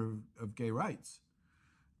supporter of gay rights.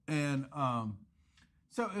 And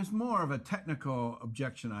so it was more of a technical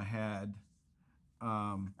objection I had.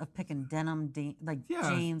 Of picking denim,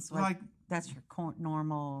 jeans, like that's your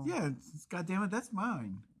normal. Yeah, goddamn it, that's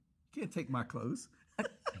mine. You can't take my clothes.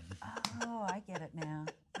 Oh, I get it now.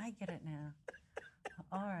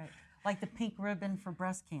 All right, like the pink ribbon for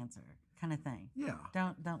breast cancer kind of thing. Yeah.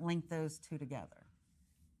 Don't link those two together.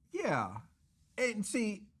 Yeah, and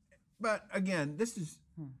see, but again, this is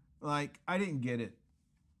like I didn't get it.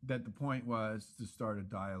 That the point was to start a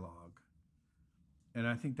dialogue, and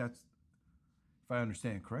I think that's, if I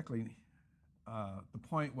understand correctly, the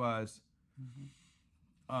point was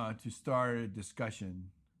to start a discussion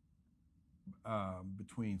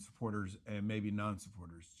between supporters and maybe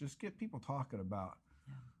non-supporters. Just get people talking about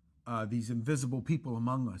these invisible people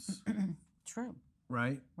among us. True.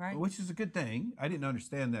 Right? Right. Which is a good thing. I didn't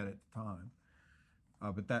understand that at the time,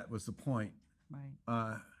 but that was the point.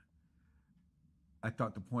 Right. I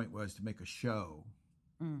thought the point was to make a show,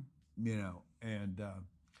 and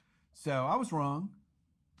so I was wrong.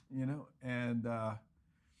 you know, and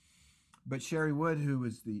but Sherry Wood, who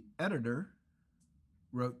was the editor,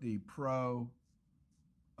 wrote the pro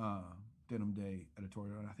Denim Day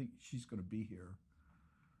editorial, and I think she's going to be here.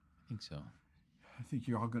 I think so. I think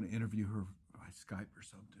you're all going to interview her by Skype or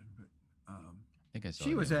something. But I think I saw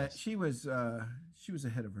she was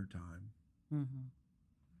ahead of her time. Mm-hmm.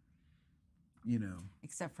 You know,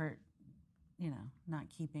 except for, you know, not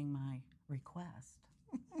keeping my request.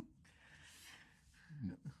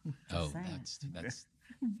 Oh, that's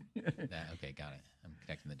that. Okay, got it. I'm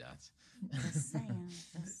connecting the dots. Just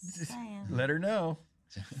saying. Let her know.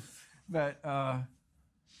 But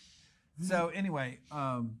so anyway,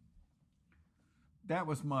 that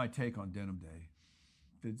was my take on Denim Day.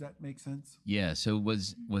 Does that make sense? Yeah. So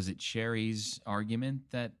was it Sherry's argument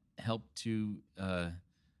that helped to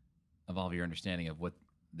evolve your understanding of what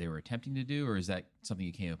they were attempting to do, or is that something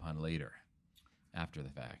you came upon later, after the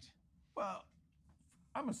fact? Well,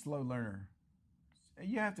 I'm a slow learner.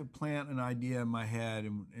 You have to plant an idea in my head,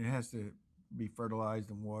 and it has to be fertilized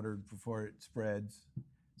and watered before it spreads.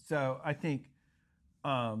 So I think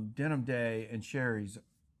Denim Day and Sherry's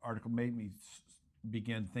article made me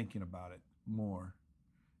begin thinking about it more.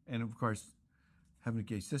 And of course, having a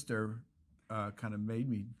gay sister kind of made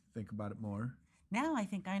me think about it more. Now I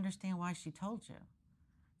think I understand why she told you.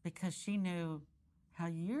 Because she knew how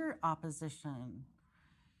your opposition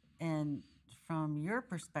and from your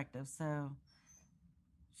perspective. So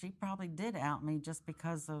she probably did out me just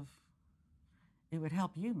because of it would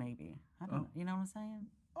help you maybe. I don't know. You know what I'm saying?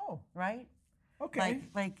 Oh. Right? Okay.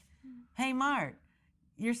 Like, hey, Mark,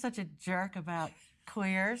 you're such a jerk about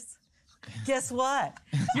queers. Guess what?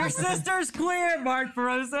 Your sister's queer, Mark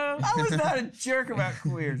Barroso. I was not a jerk about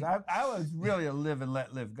queers. I was really a live and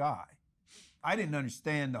let live guy. I didn't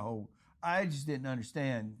understand I just didn't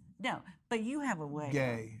understand. No, but you have a way.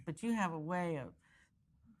 Gay. But you have a way of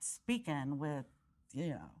speaking with, you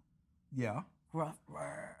know. Yeah. Gruff.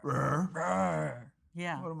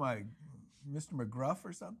 Yeah. What am I, Mr. McGruff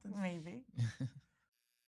or something? Maybe.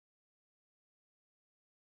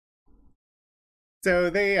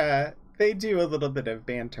 So they do a little bit of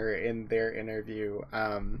banter in their interview.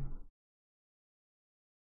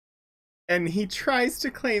 And he tries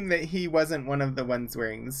to claim that he wasn't one of the ones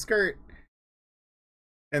wearing the skirt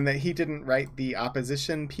and that he didn't write the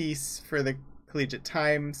opposition piece for the Collegiate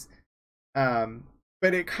Times.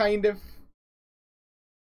 But it kind of,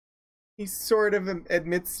 he sort of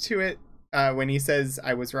admits to it when he says,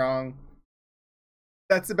 I was wrong.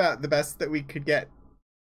 That's about the best that we could get.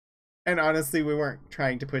 And honestly, we weren't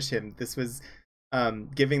trying to push him. This was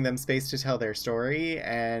giving them space to tell their story.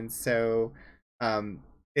 And so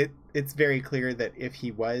it's very clear that if he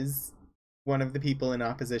was one of the people in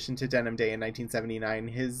opposition to Denim Day in 1979,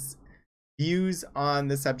 his views on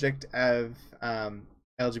the subject of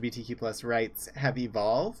LGBTQ plus rights have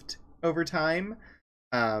evolved over time.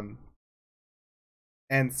 And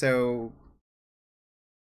so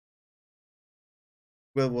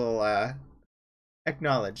we'll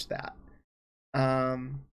acknowledge that.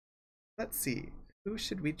 Let's see. Who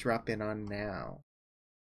should we drop in on now?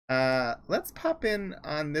 Let's pop in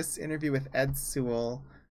on this interview with Ed Sewell.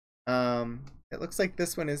 It looks like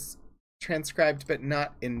this one is transcribed but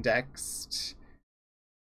not indexed.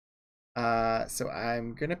 So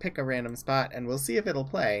I'm gonna pick a random spot and we'll see if it'll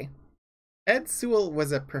play. Ed Sewell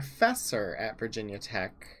was a professor at Virginia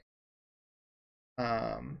Tech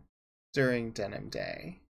during Denim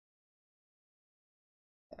Day.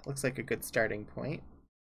 That looks like a good starting point.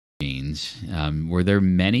 Were there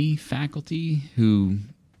many faculty who...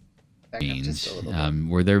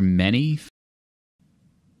 were there many...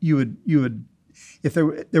 You would, if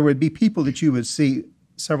there would be people that you would see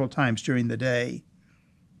several times during the day,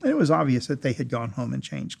 and it was obvious that they had gone home and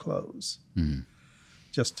changed clothes,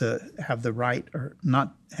 just to have the right or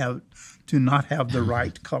not have the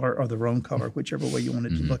right color or the wrong color, whichever way you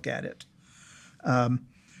wanted to look at it.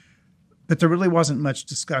 But there really wasn't much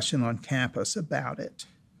discussion on campus about it.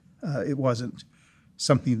 It wasn't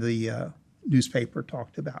something the newspaper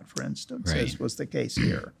talked about, for instance, as was the case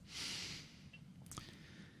here.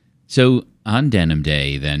 So on Denim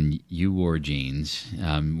Day, then, you wore jeans.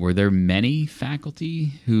 Were there many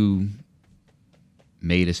faculty who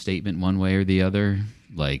made a statement one way or the other,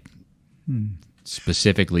 like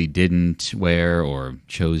specifically didn't wear or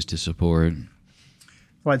chose to support?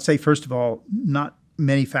 Well, I'd say, first of all, not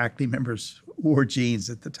many faculty members wore jeans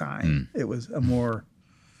at the time. It was a more,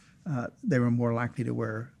 they were more likely to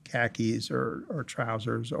wear khakis or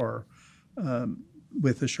trousers or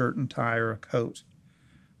with a shirt and tie or a coat.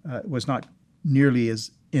 It was not nearly as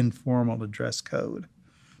informal a dress code.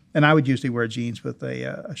 And I would usually wear jeans with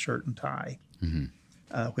a shirt and tie.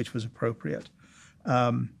 which was appropriate.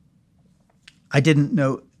 I didn't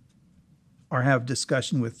know or have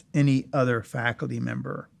discussion with any other faculty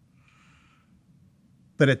member.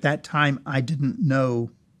 But at that time, I didn't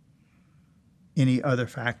know any other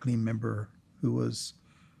faculty member who was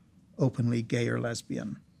openly gay or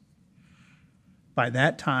lesbian. By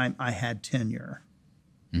that time, I had tenure.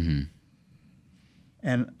 Mm-hmm.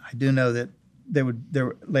 And I do know that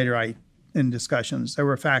in discussions, there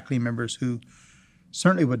were faculty members who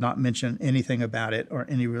certainly would not mention anything about it or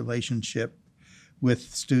any relationship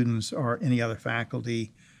with students or any other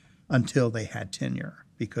faculty until they had tenure,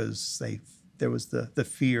 because there was the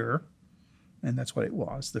fear, and that's what it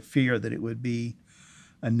was, the fear that it would be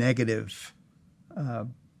a negative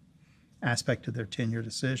aspect of their tenure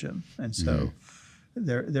decision. And so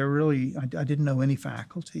there really, I didn't know any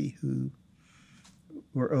faculty who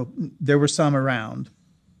were open. There were some around,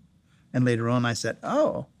 and later on I said,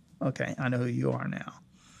 oh, okay, I know who you are now.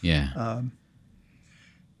 Yeah.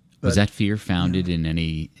 Was that fear founded in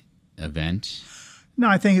any event? No,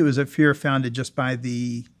 I think it was a fear founded just by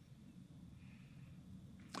the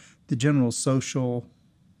general social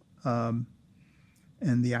and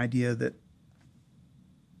the idea that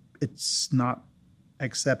it's not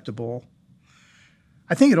acceptable.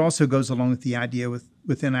 I think it also goes along with the idea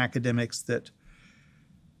within academics that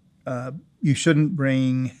you shouldn't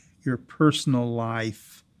bring your personal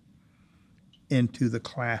life into the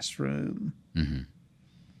classroom. Mm-hmm.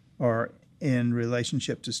 Or in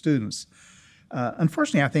relationship to students.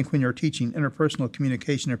 Unfortunately, I think when you're teaching interpersonal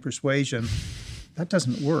communication and persuasion, that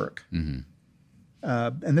doesn't work. Mm-hmm.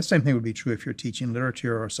 And the same thing would be true if you're teaching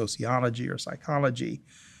literature or sociology or psychology.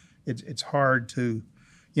 It's hard to,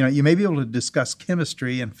 you may be able to discuss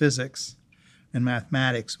chemistry and physics and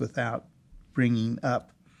mathematics without bringing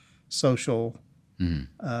up social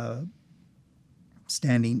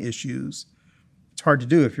standing issues. It's hard to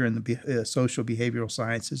do if you're in the social behavioral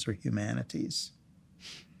sciences or humanities.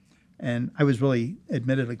 And I was really,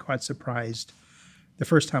 admittedly, quite surprised the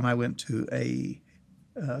first time I went to a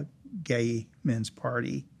gay men's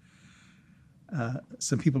party.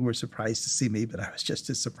 Some people were surprised to see me, but I was just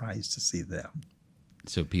as surprised to see them.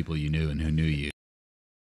 So people you knew and who knew you.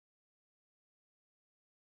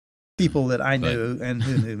 People that I knew and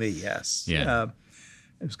who knew me, yes. Yeah.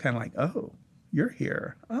 It was kind of like, oh, you're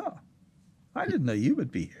here. Oh, I didn't know you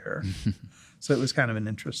would be here. So it was kind of an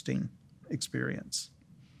interesting experience.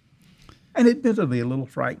 And admittedly, a little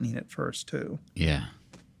frightening at first, too. Yeah.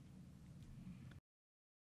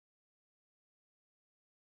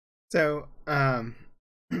 So,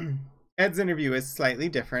 Ed's interview is slightly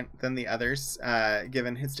different than the others,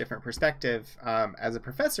 given his different perspective. As a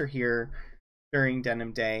professor here during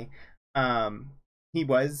Denim Day, he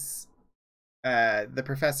was the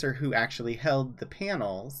professor who actually held the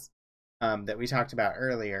panels that we talked about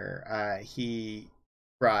earlier. He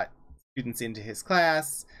brought students into his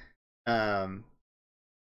class to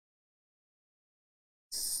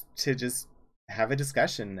just have a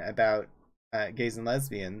discussion about gays and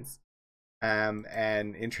lesbians,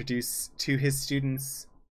 and introduce to his students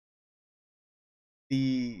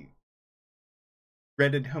the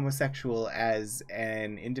redheaded homosexual as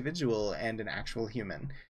an individual and an actual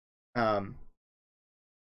human. I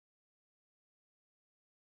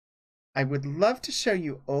would love to show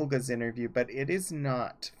you Olga's interview, but it is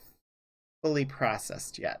not fully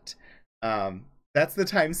processed yet. That's the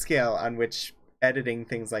time scale on which editing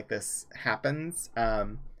things like this happens.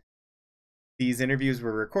 These interviews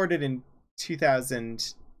were recorded in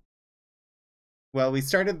 2000. Well, we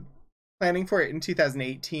started planning for it in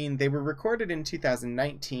 2018. They were recorded in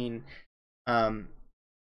 2019. But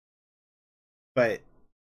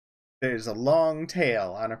there's a long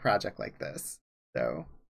tail on a project like this. So,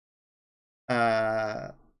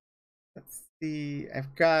 let's see.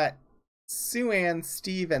 I've got Sue Ann,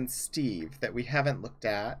 Steve, and Steve that we haven't looked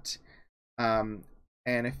at.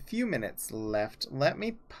 And a few minutes left. Let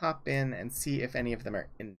me pop in and see if any of them are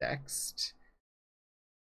indexed.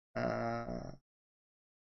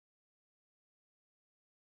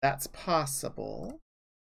 That's possible.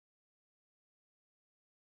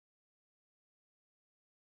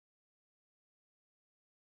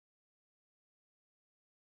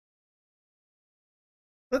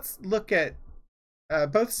 Let's look at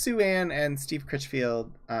both Sue Ann and Steve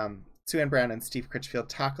Critchfield. Sue Ann Brown and Steve Critchfield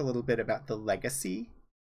talk a little bit about the legacy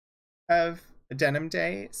of Denim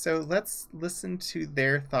Day. So let's listen to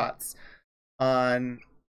their thoughts on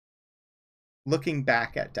looking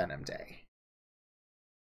back at Denim Day,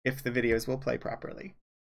 if the videos will play properly.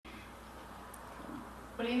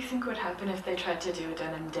 What do you think would happen if they tried to do a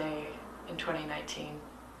Denim Day in 2019?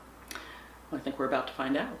 Well, I think we're about to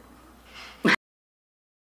find out.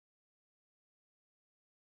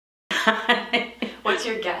 What's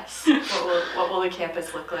your guess? What will the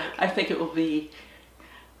campus look like? I think it will be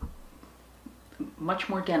much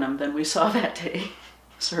more denim than we saw that day,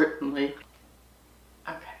 certainly.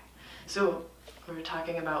 Okay. So we were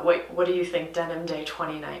talking about what do you think Denim Day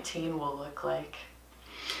 2019 will look like?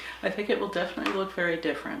 I think it will definitely look very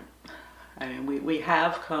different. I mean, we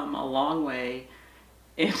have come a long way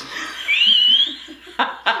in...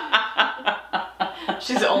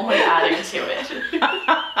 She's only adding to it.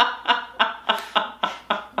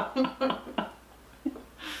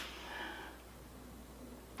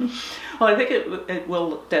 Well, I think it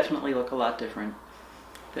will definitely look a lot different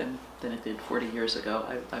than it did 40 years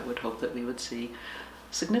ago. I would hope that we would see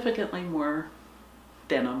significantly more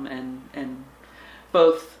denim and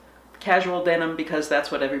both casual denim, because that's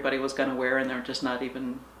what everybody was going to wear and they're just not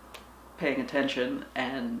even paying attention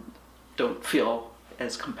and don't feel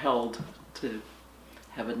as compelled to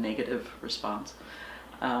have a negative response.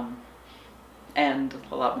 And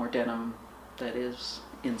a lot more denim that is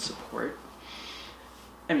in support.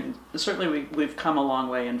 I mean, certainly we've come a long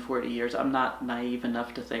way in 40 years. I'm not naive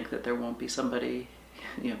enough to think that there won't be somebody,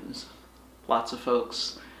 there's lots of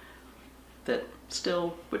folks that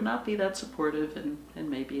still would not be that supportive and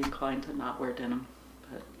may be inclined to not wear denim.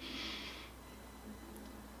 But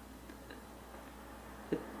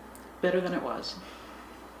it's better than it was.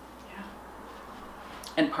 Yeah.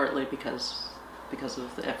 And partly because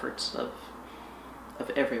of the efforts of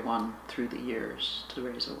everyone through the years to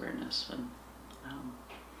raise awareness, and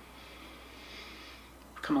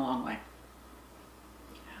come a long way.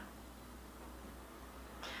 Yeah.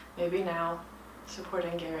 Maybe now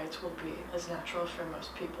supporting gay rights will be as natural for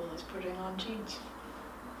most people as putting on jeans.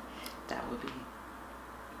 That would be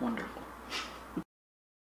wonderful.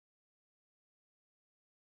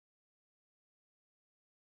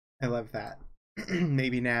 I love that.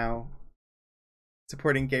 Maybe now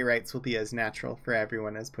supporting gay rights will be as natural for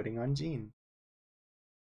everyone as putting on jeans.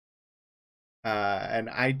 And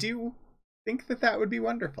I do think that would be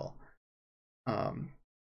wonderful.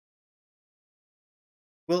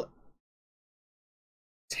 We'll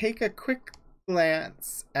take a quick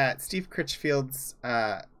glance at Steve Critchfield's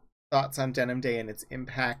thoughts on Denim Day and its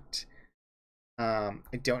impact. I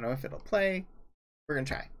don't know if it'll play. We're gonna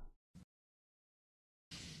try.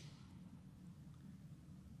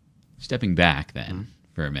 Stepping back then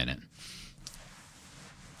for a minute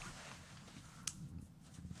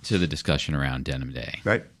to the discussion around Denim Day.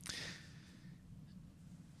 Right.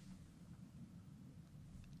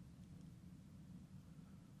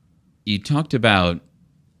 You talked about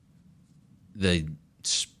the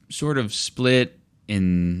sort of split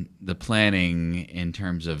in the planning in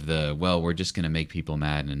terms of we're just going to make people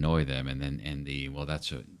mad and annoy them, and then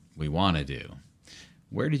that's what we want to do.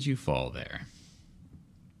 Where did you fall there?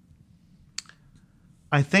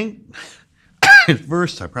 I think at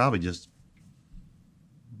first I probably just,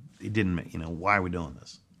 it didn't make, why are we doing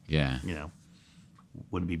this? Yeah.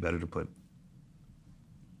 Would it be better to put,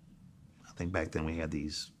 I think back then we had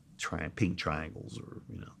these pink triangles or,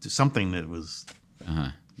 something that was,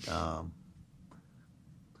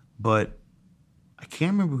 but I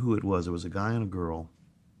can't remember who it was. It was a guy and a girl.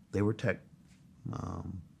 They were tech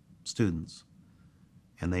students,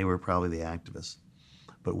 and they were probably the activists.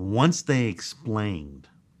 But once they explained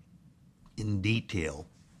in detail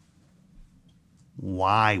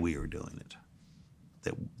why we were doing it,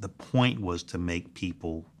 that the point was to make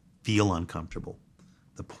people feel uncomfortable.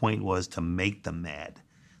 The point was to make them mad.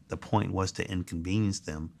 The point was to inconvenience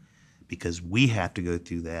them, because we have to go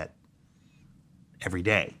through that every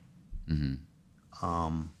day.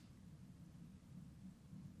 Mm-hmm.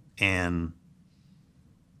 And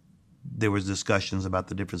there was discussions about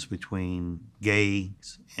the difference between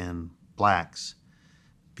gays and blacks,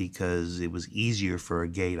 because it was easier for a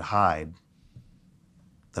gay to hide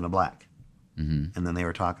than a black. Mm-hmm. And then they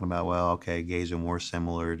were talking about, gays are more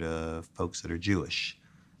similar to folks that are Jewish,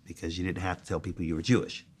 because you didn't have to tell people you were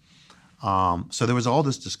Jewish. So there was all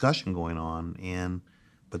this discussion going on,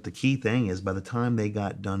 but the key thing is, by the time they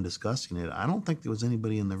got done discussing it, I don't think there was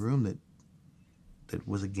anybody in the room that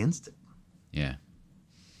was against it. Yeah.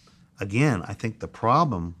 Again, I think the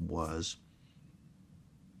problem was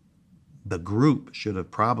the group should have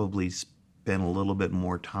probably spent a little bit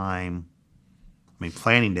more time,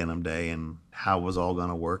 planning Denim Day and how it was all going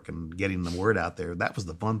to work and getting the word out there. That was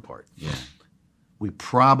the fun part. Yeah. We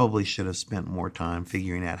probably should have spent more time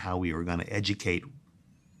figuring out how we were going to educate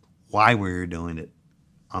why we were doing it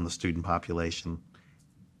on the student population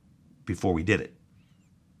before we did it.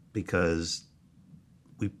 Because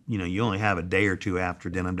you only have a day or two after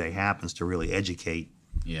Denim Day happens to really educate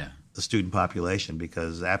the student population,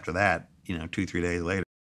 because after that, 2-3 days later,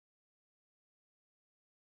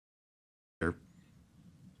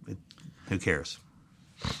 who cares?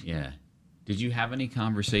 Yeah. Did you have any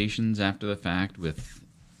conversations after the fact with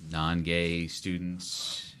non-gay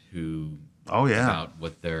students who? Oh yeah. About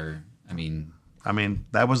what they're. I mean,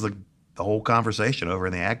 that was the whole conversation over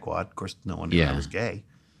in the Ag Quad. Of course, no one knew I was gay.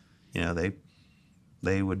 You know,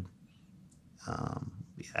 they would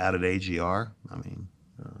be out at AGR.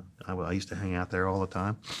 I used to hang out there all the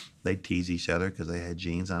time. They'd tease each other because they had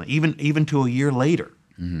jeans on. Even to a year later.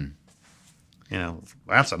 Mm-hmm. You know,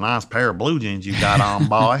 that's a nice pair of blue jeans you got on,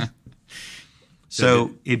 boy.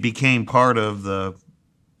 So it became part of the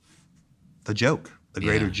joke, the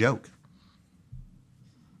greater joke.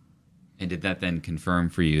 And did that then confirm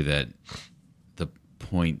for you that the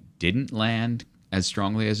point didn't land as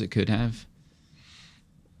strongly as it could have?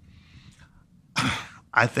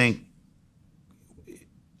 I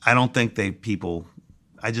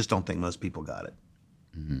just don't think most people got it.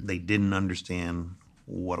 Mm-hmm. They didn't understand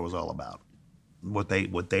what it was all about. What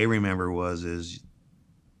they remember is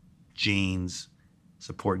jeans,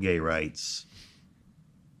 support gay rights.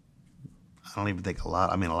 I don't even think a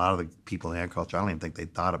lot of the people in agriculture, I don't even think they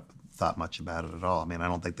thought much about it at all. I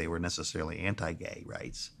don't think they were necessarily anti-gay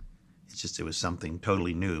rights. It's just it was something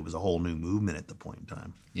totally new. It was a whole new movement at the point in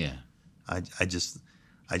time. Yeah. I just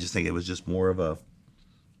think it was just more of a,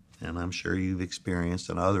 and I'm sure you've experienced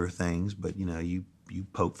on other things, but you know, you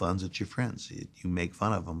poke fun at your friends. You make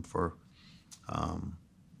fun of them for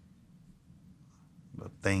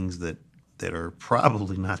things that are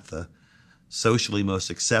probably not the socially most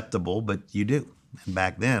acceptable, but you do. And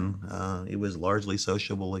back then, it was largely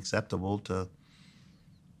sociable acceptable to,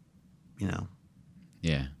 you know,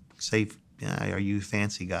 say, are you a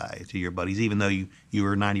fancy guy to your buddies, even though you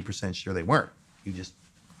were 90% sure they weren't. You just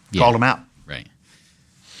called them out. Right.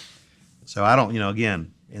 So I don't,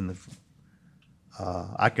 again,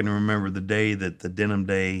 I can remember the day that the Denim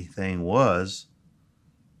Day thing was.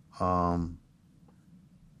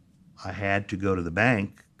 I had to go to the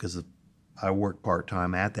bank because I worked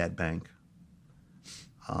part-time at that bank.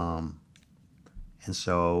 And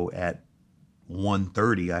so at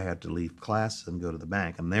 1:30, I had to leave class and go to the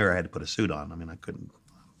bank. And there I had to put a suit on. I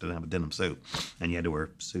didn't have a denim suit, and you had to wear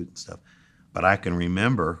a suit and stuff. But I can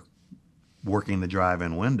remember working the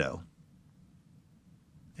drive-in window,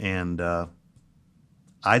 and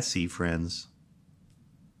I'd see friends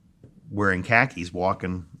wearing khakis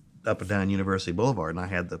walking up and down University Boulevard, and I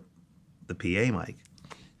had the PA mic,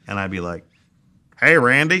 and I'd be like, "Hey,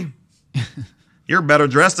 Randy, you're better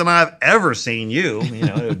dressed than I've ever seen you." You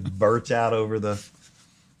know, it would burst out over the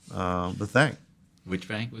thing. Which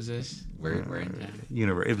bank was this? Where in town?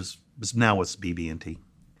 It was now it's BB&T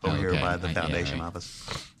over here by the foundation office,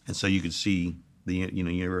 and so you could see the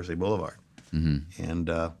University Boulevard. Mm-hmm. And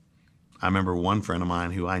I remember one friend of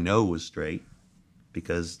mine who I know was straight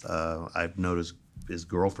because I've noticed his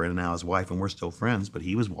girlfriend and now his wife, and we're still friends. But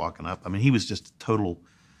he was walking up. He was just a total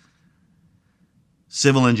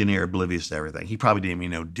civil engineer, oblivious to everything. He probably didn't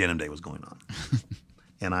even know Denim Day was going on.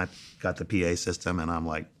 And I got the PA system, and I'm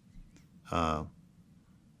like,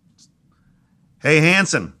 "Hey,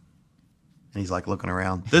 Hanson," and he's like looking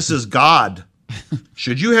around. "This is God.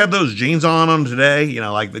 Should you have those jeans on them today?" You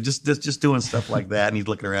know, like just doing stuff like that. And he's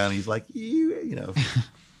looking around, and he's like, you know.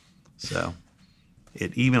 So,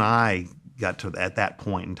 even I got to at that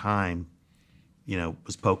point in time, you know,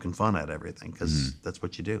 was poking fun at everything because that's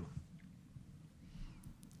what you do.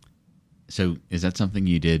 So, is that something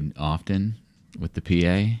you did often with the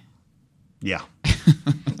PA? Yeah,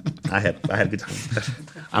 I had a good time.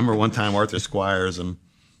 I remember one time Arthur Squires and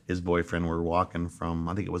his boyfriend were walking from,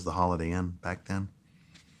 I think it was the Holiday Inn back then,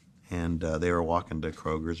 and they were walking to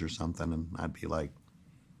Kroger's or something, and I'd be like,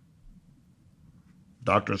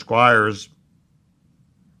 "Dr. Squires,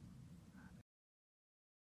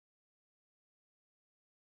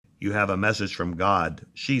 you have a message from God.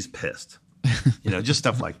 She's pissed." You know, just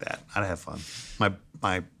stuff like that. I'd have fun.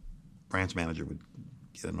 My branch manager would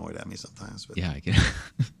get annoyed at me sometimes. But, yeah, I get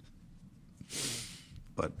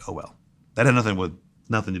but oh well. That had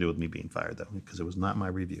nothing to do with me being fired, though, because it was not my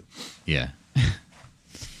review. Yeah.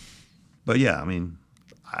 But yeah,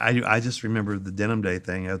 I just remember the Denim Day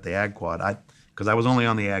thing at the Ag Quad. Because I was only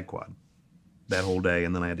on the Ag Quad that whole day,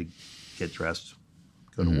 and then I had to get dressed,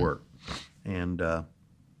 go to work, and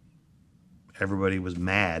everybody was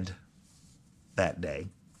mad that day,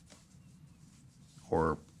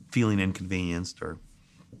 or feeling inconvenienced, or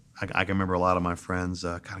I can remember a lot of my friends.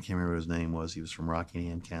 God, I can't remember what his name was. He was from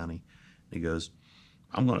Rockingham County. He goes,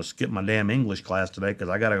 "I'm going to skip my damn English class today because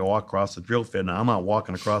I got to go walk across the drill field. Now I'm not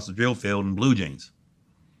walking across the drill field in blue jeans."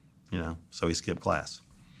 You know, so he skipped class.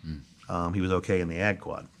 He was okay in the Ag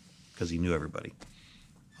Quad because he knew everybody.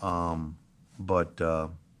 But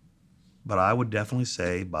But I would definitely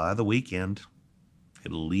say by the weekend,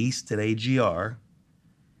 at least at AGR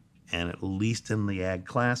and at least in the ag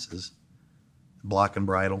classes, block and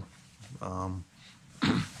bridle,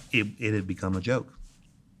 it had become a joke.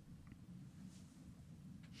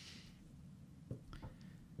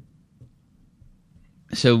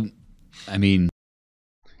 So, I mean,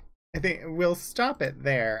 I think we'll stop it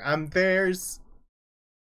there. There's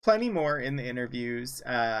plenty more in the interviews.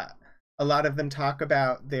 A lot of them talk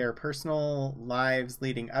about their personal lives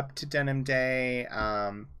leading up to Denim Day.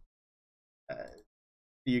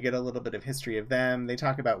 You get a little bit of history of them. They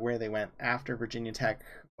talk about where they went after Virginia Tech,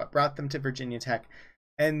 what brought them to Virginia Tech,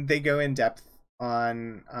 and they go in depth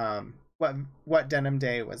on what Denim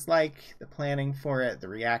Day was like, the planning for it, the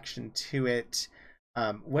reaction to it,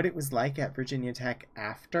 what it was like at Virginia Tech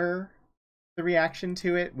after the reaction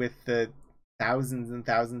to it, with the thousands and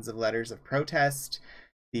thousands of letters of protest,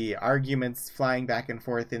 the arguments flying back and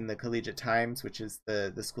forth in the Collegiate Times, which is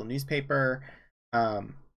the school newspaper.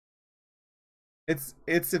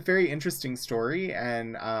 It's a very interesting story,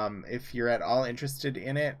 and if you're at all interested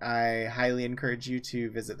in it, I highly encourage you to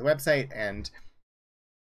visit the website and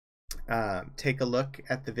take a look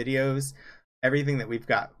at the videos. Everything that we've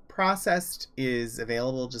got processed is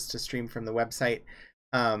available just to stream from the website.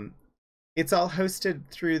 It's all hosted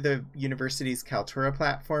through the university's Kaltura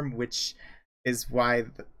platform, which is why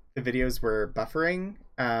the videos were buffering.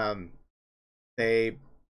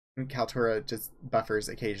 Kaltura just buffers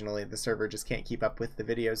occasionally. The server just can't keep up with the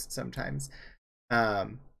videos sometimes.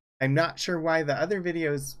 I'm not sure why the other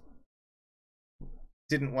videos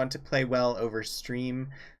didn't want to play well over stream.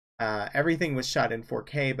 Everything was shot in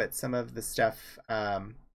 4K, but some of the stuff,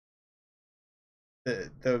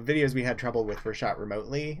 the videos we had trouble with were shot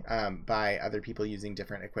remotely by other people using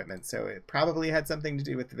different equipment. So it probably had something to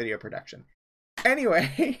do with the video production.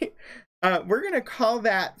 Anyway, we're going to call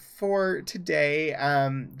that for today.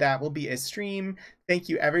 That will be a stream. Thank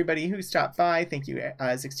you, everybody who stopped by. Thank you,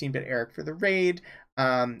 16-Bit Eric, for the raid,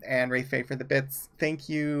 and Wraith Faye for the bits. Thank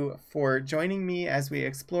you for joining me as we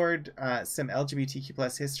explored some LGBTQ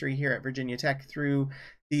plus history here at Virginia Tech through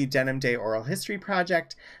the Denim Day Oral History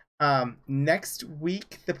Project. Next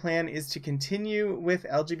week, the plan is to continue with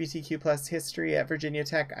LGBTQ plus history at Virginia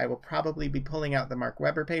Tech. I will probably be pulling out the Mark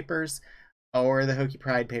Weber papers or the Hokie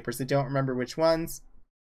Pride papers. I don't remember which ones,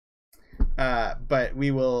 but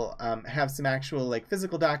we will have some actual like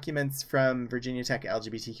physical documents from Virginia Tech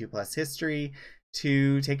LGBTQ plus history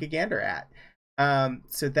to take a gander at.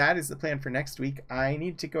 So that is the plan for next week. I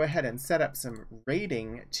need to go ahead and set up some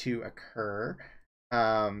rating to occur.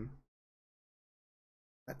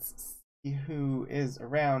 Let's see who is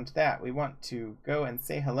around that we want to go and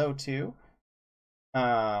say hello to.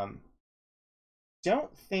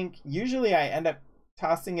 Don't think, usually I end up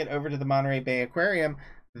tossing it over to the Monterey Bay Aquarium.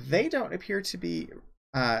 They don't appear to be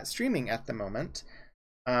streaming at the moment.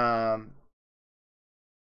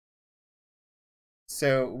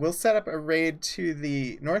 So we'll set up a raid to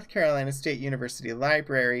the North Carolina State University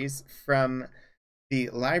libraries from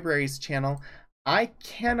the libraries channel. I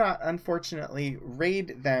cannot, unfortunately,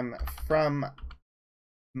 raid them from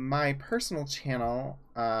my personal channel.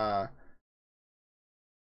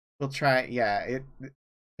 We'll try, yeah,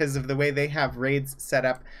 because of the way they have raids set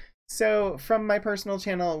up. So from my personal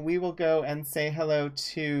channel, we will go and say hello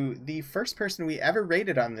to the first person we ever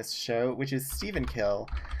raided on this show, which is Stephen Kill.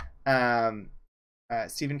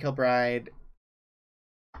 Stephen Kilbride,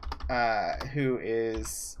 who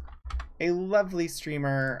is a lovely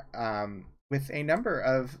streamer with a number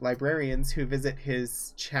of librarians who visit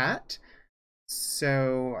his chat.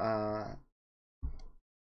 So,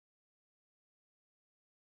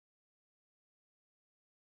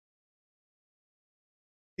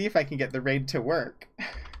 see if I can get the raid to work.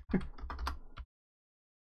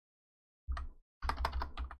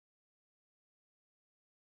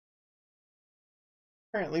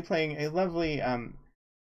 Currently playing a lovely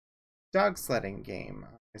dog sledding game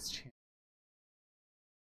on this channel.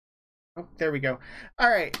 Oh, there we go. All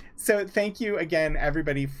right. So thank you again,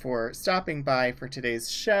 everybody, for stopping by for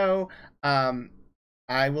today's show.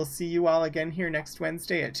 I will see you all again here next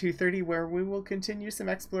Wednesday at 2:30, where we will continue some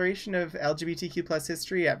exploration of LGBTQ plus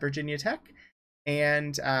history at Virginia Tech.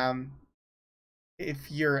 And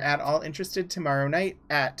if you're at all interested, tomorrow night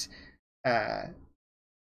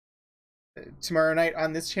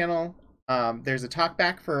on this channel, there's a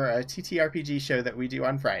talkback for a TTRPG show that we do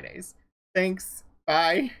on Fridays. Thanks.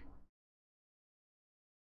 Bye.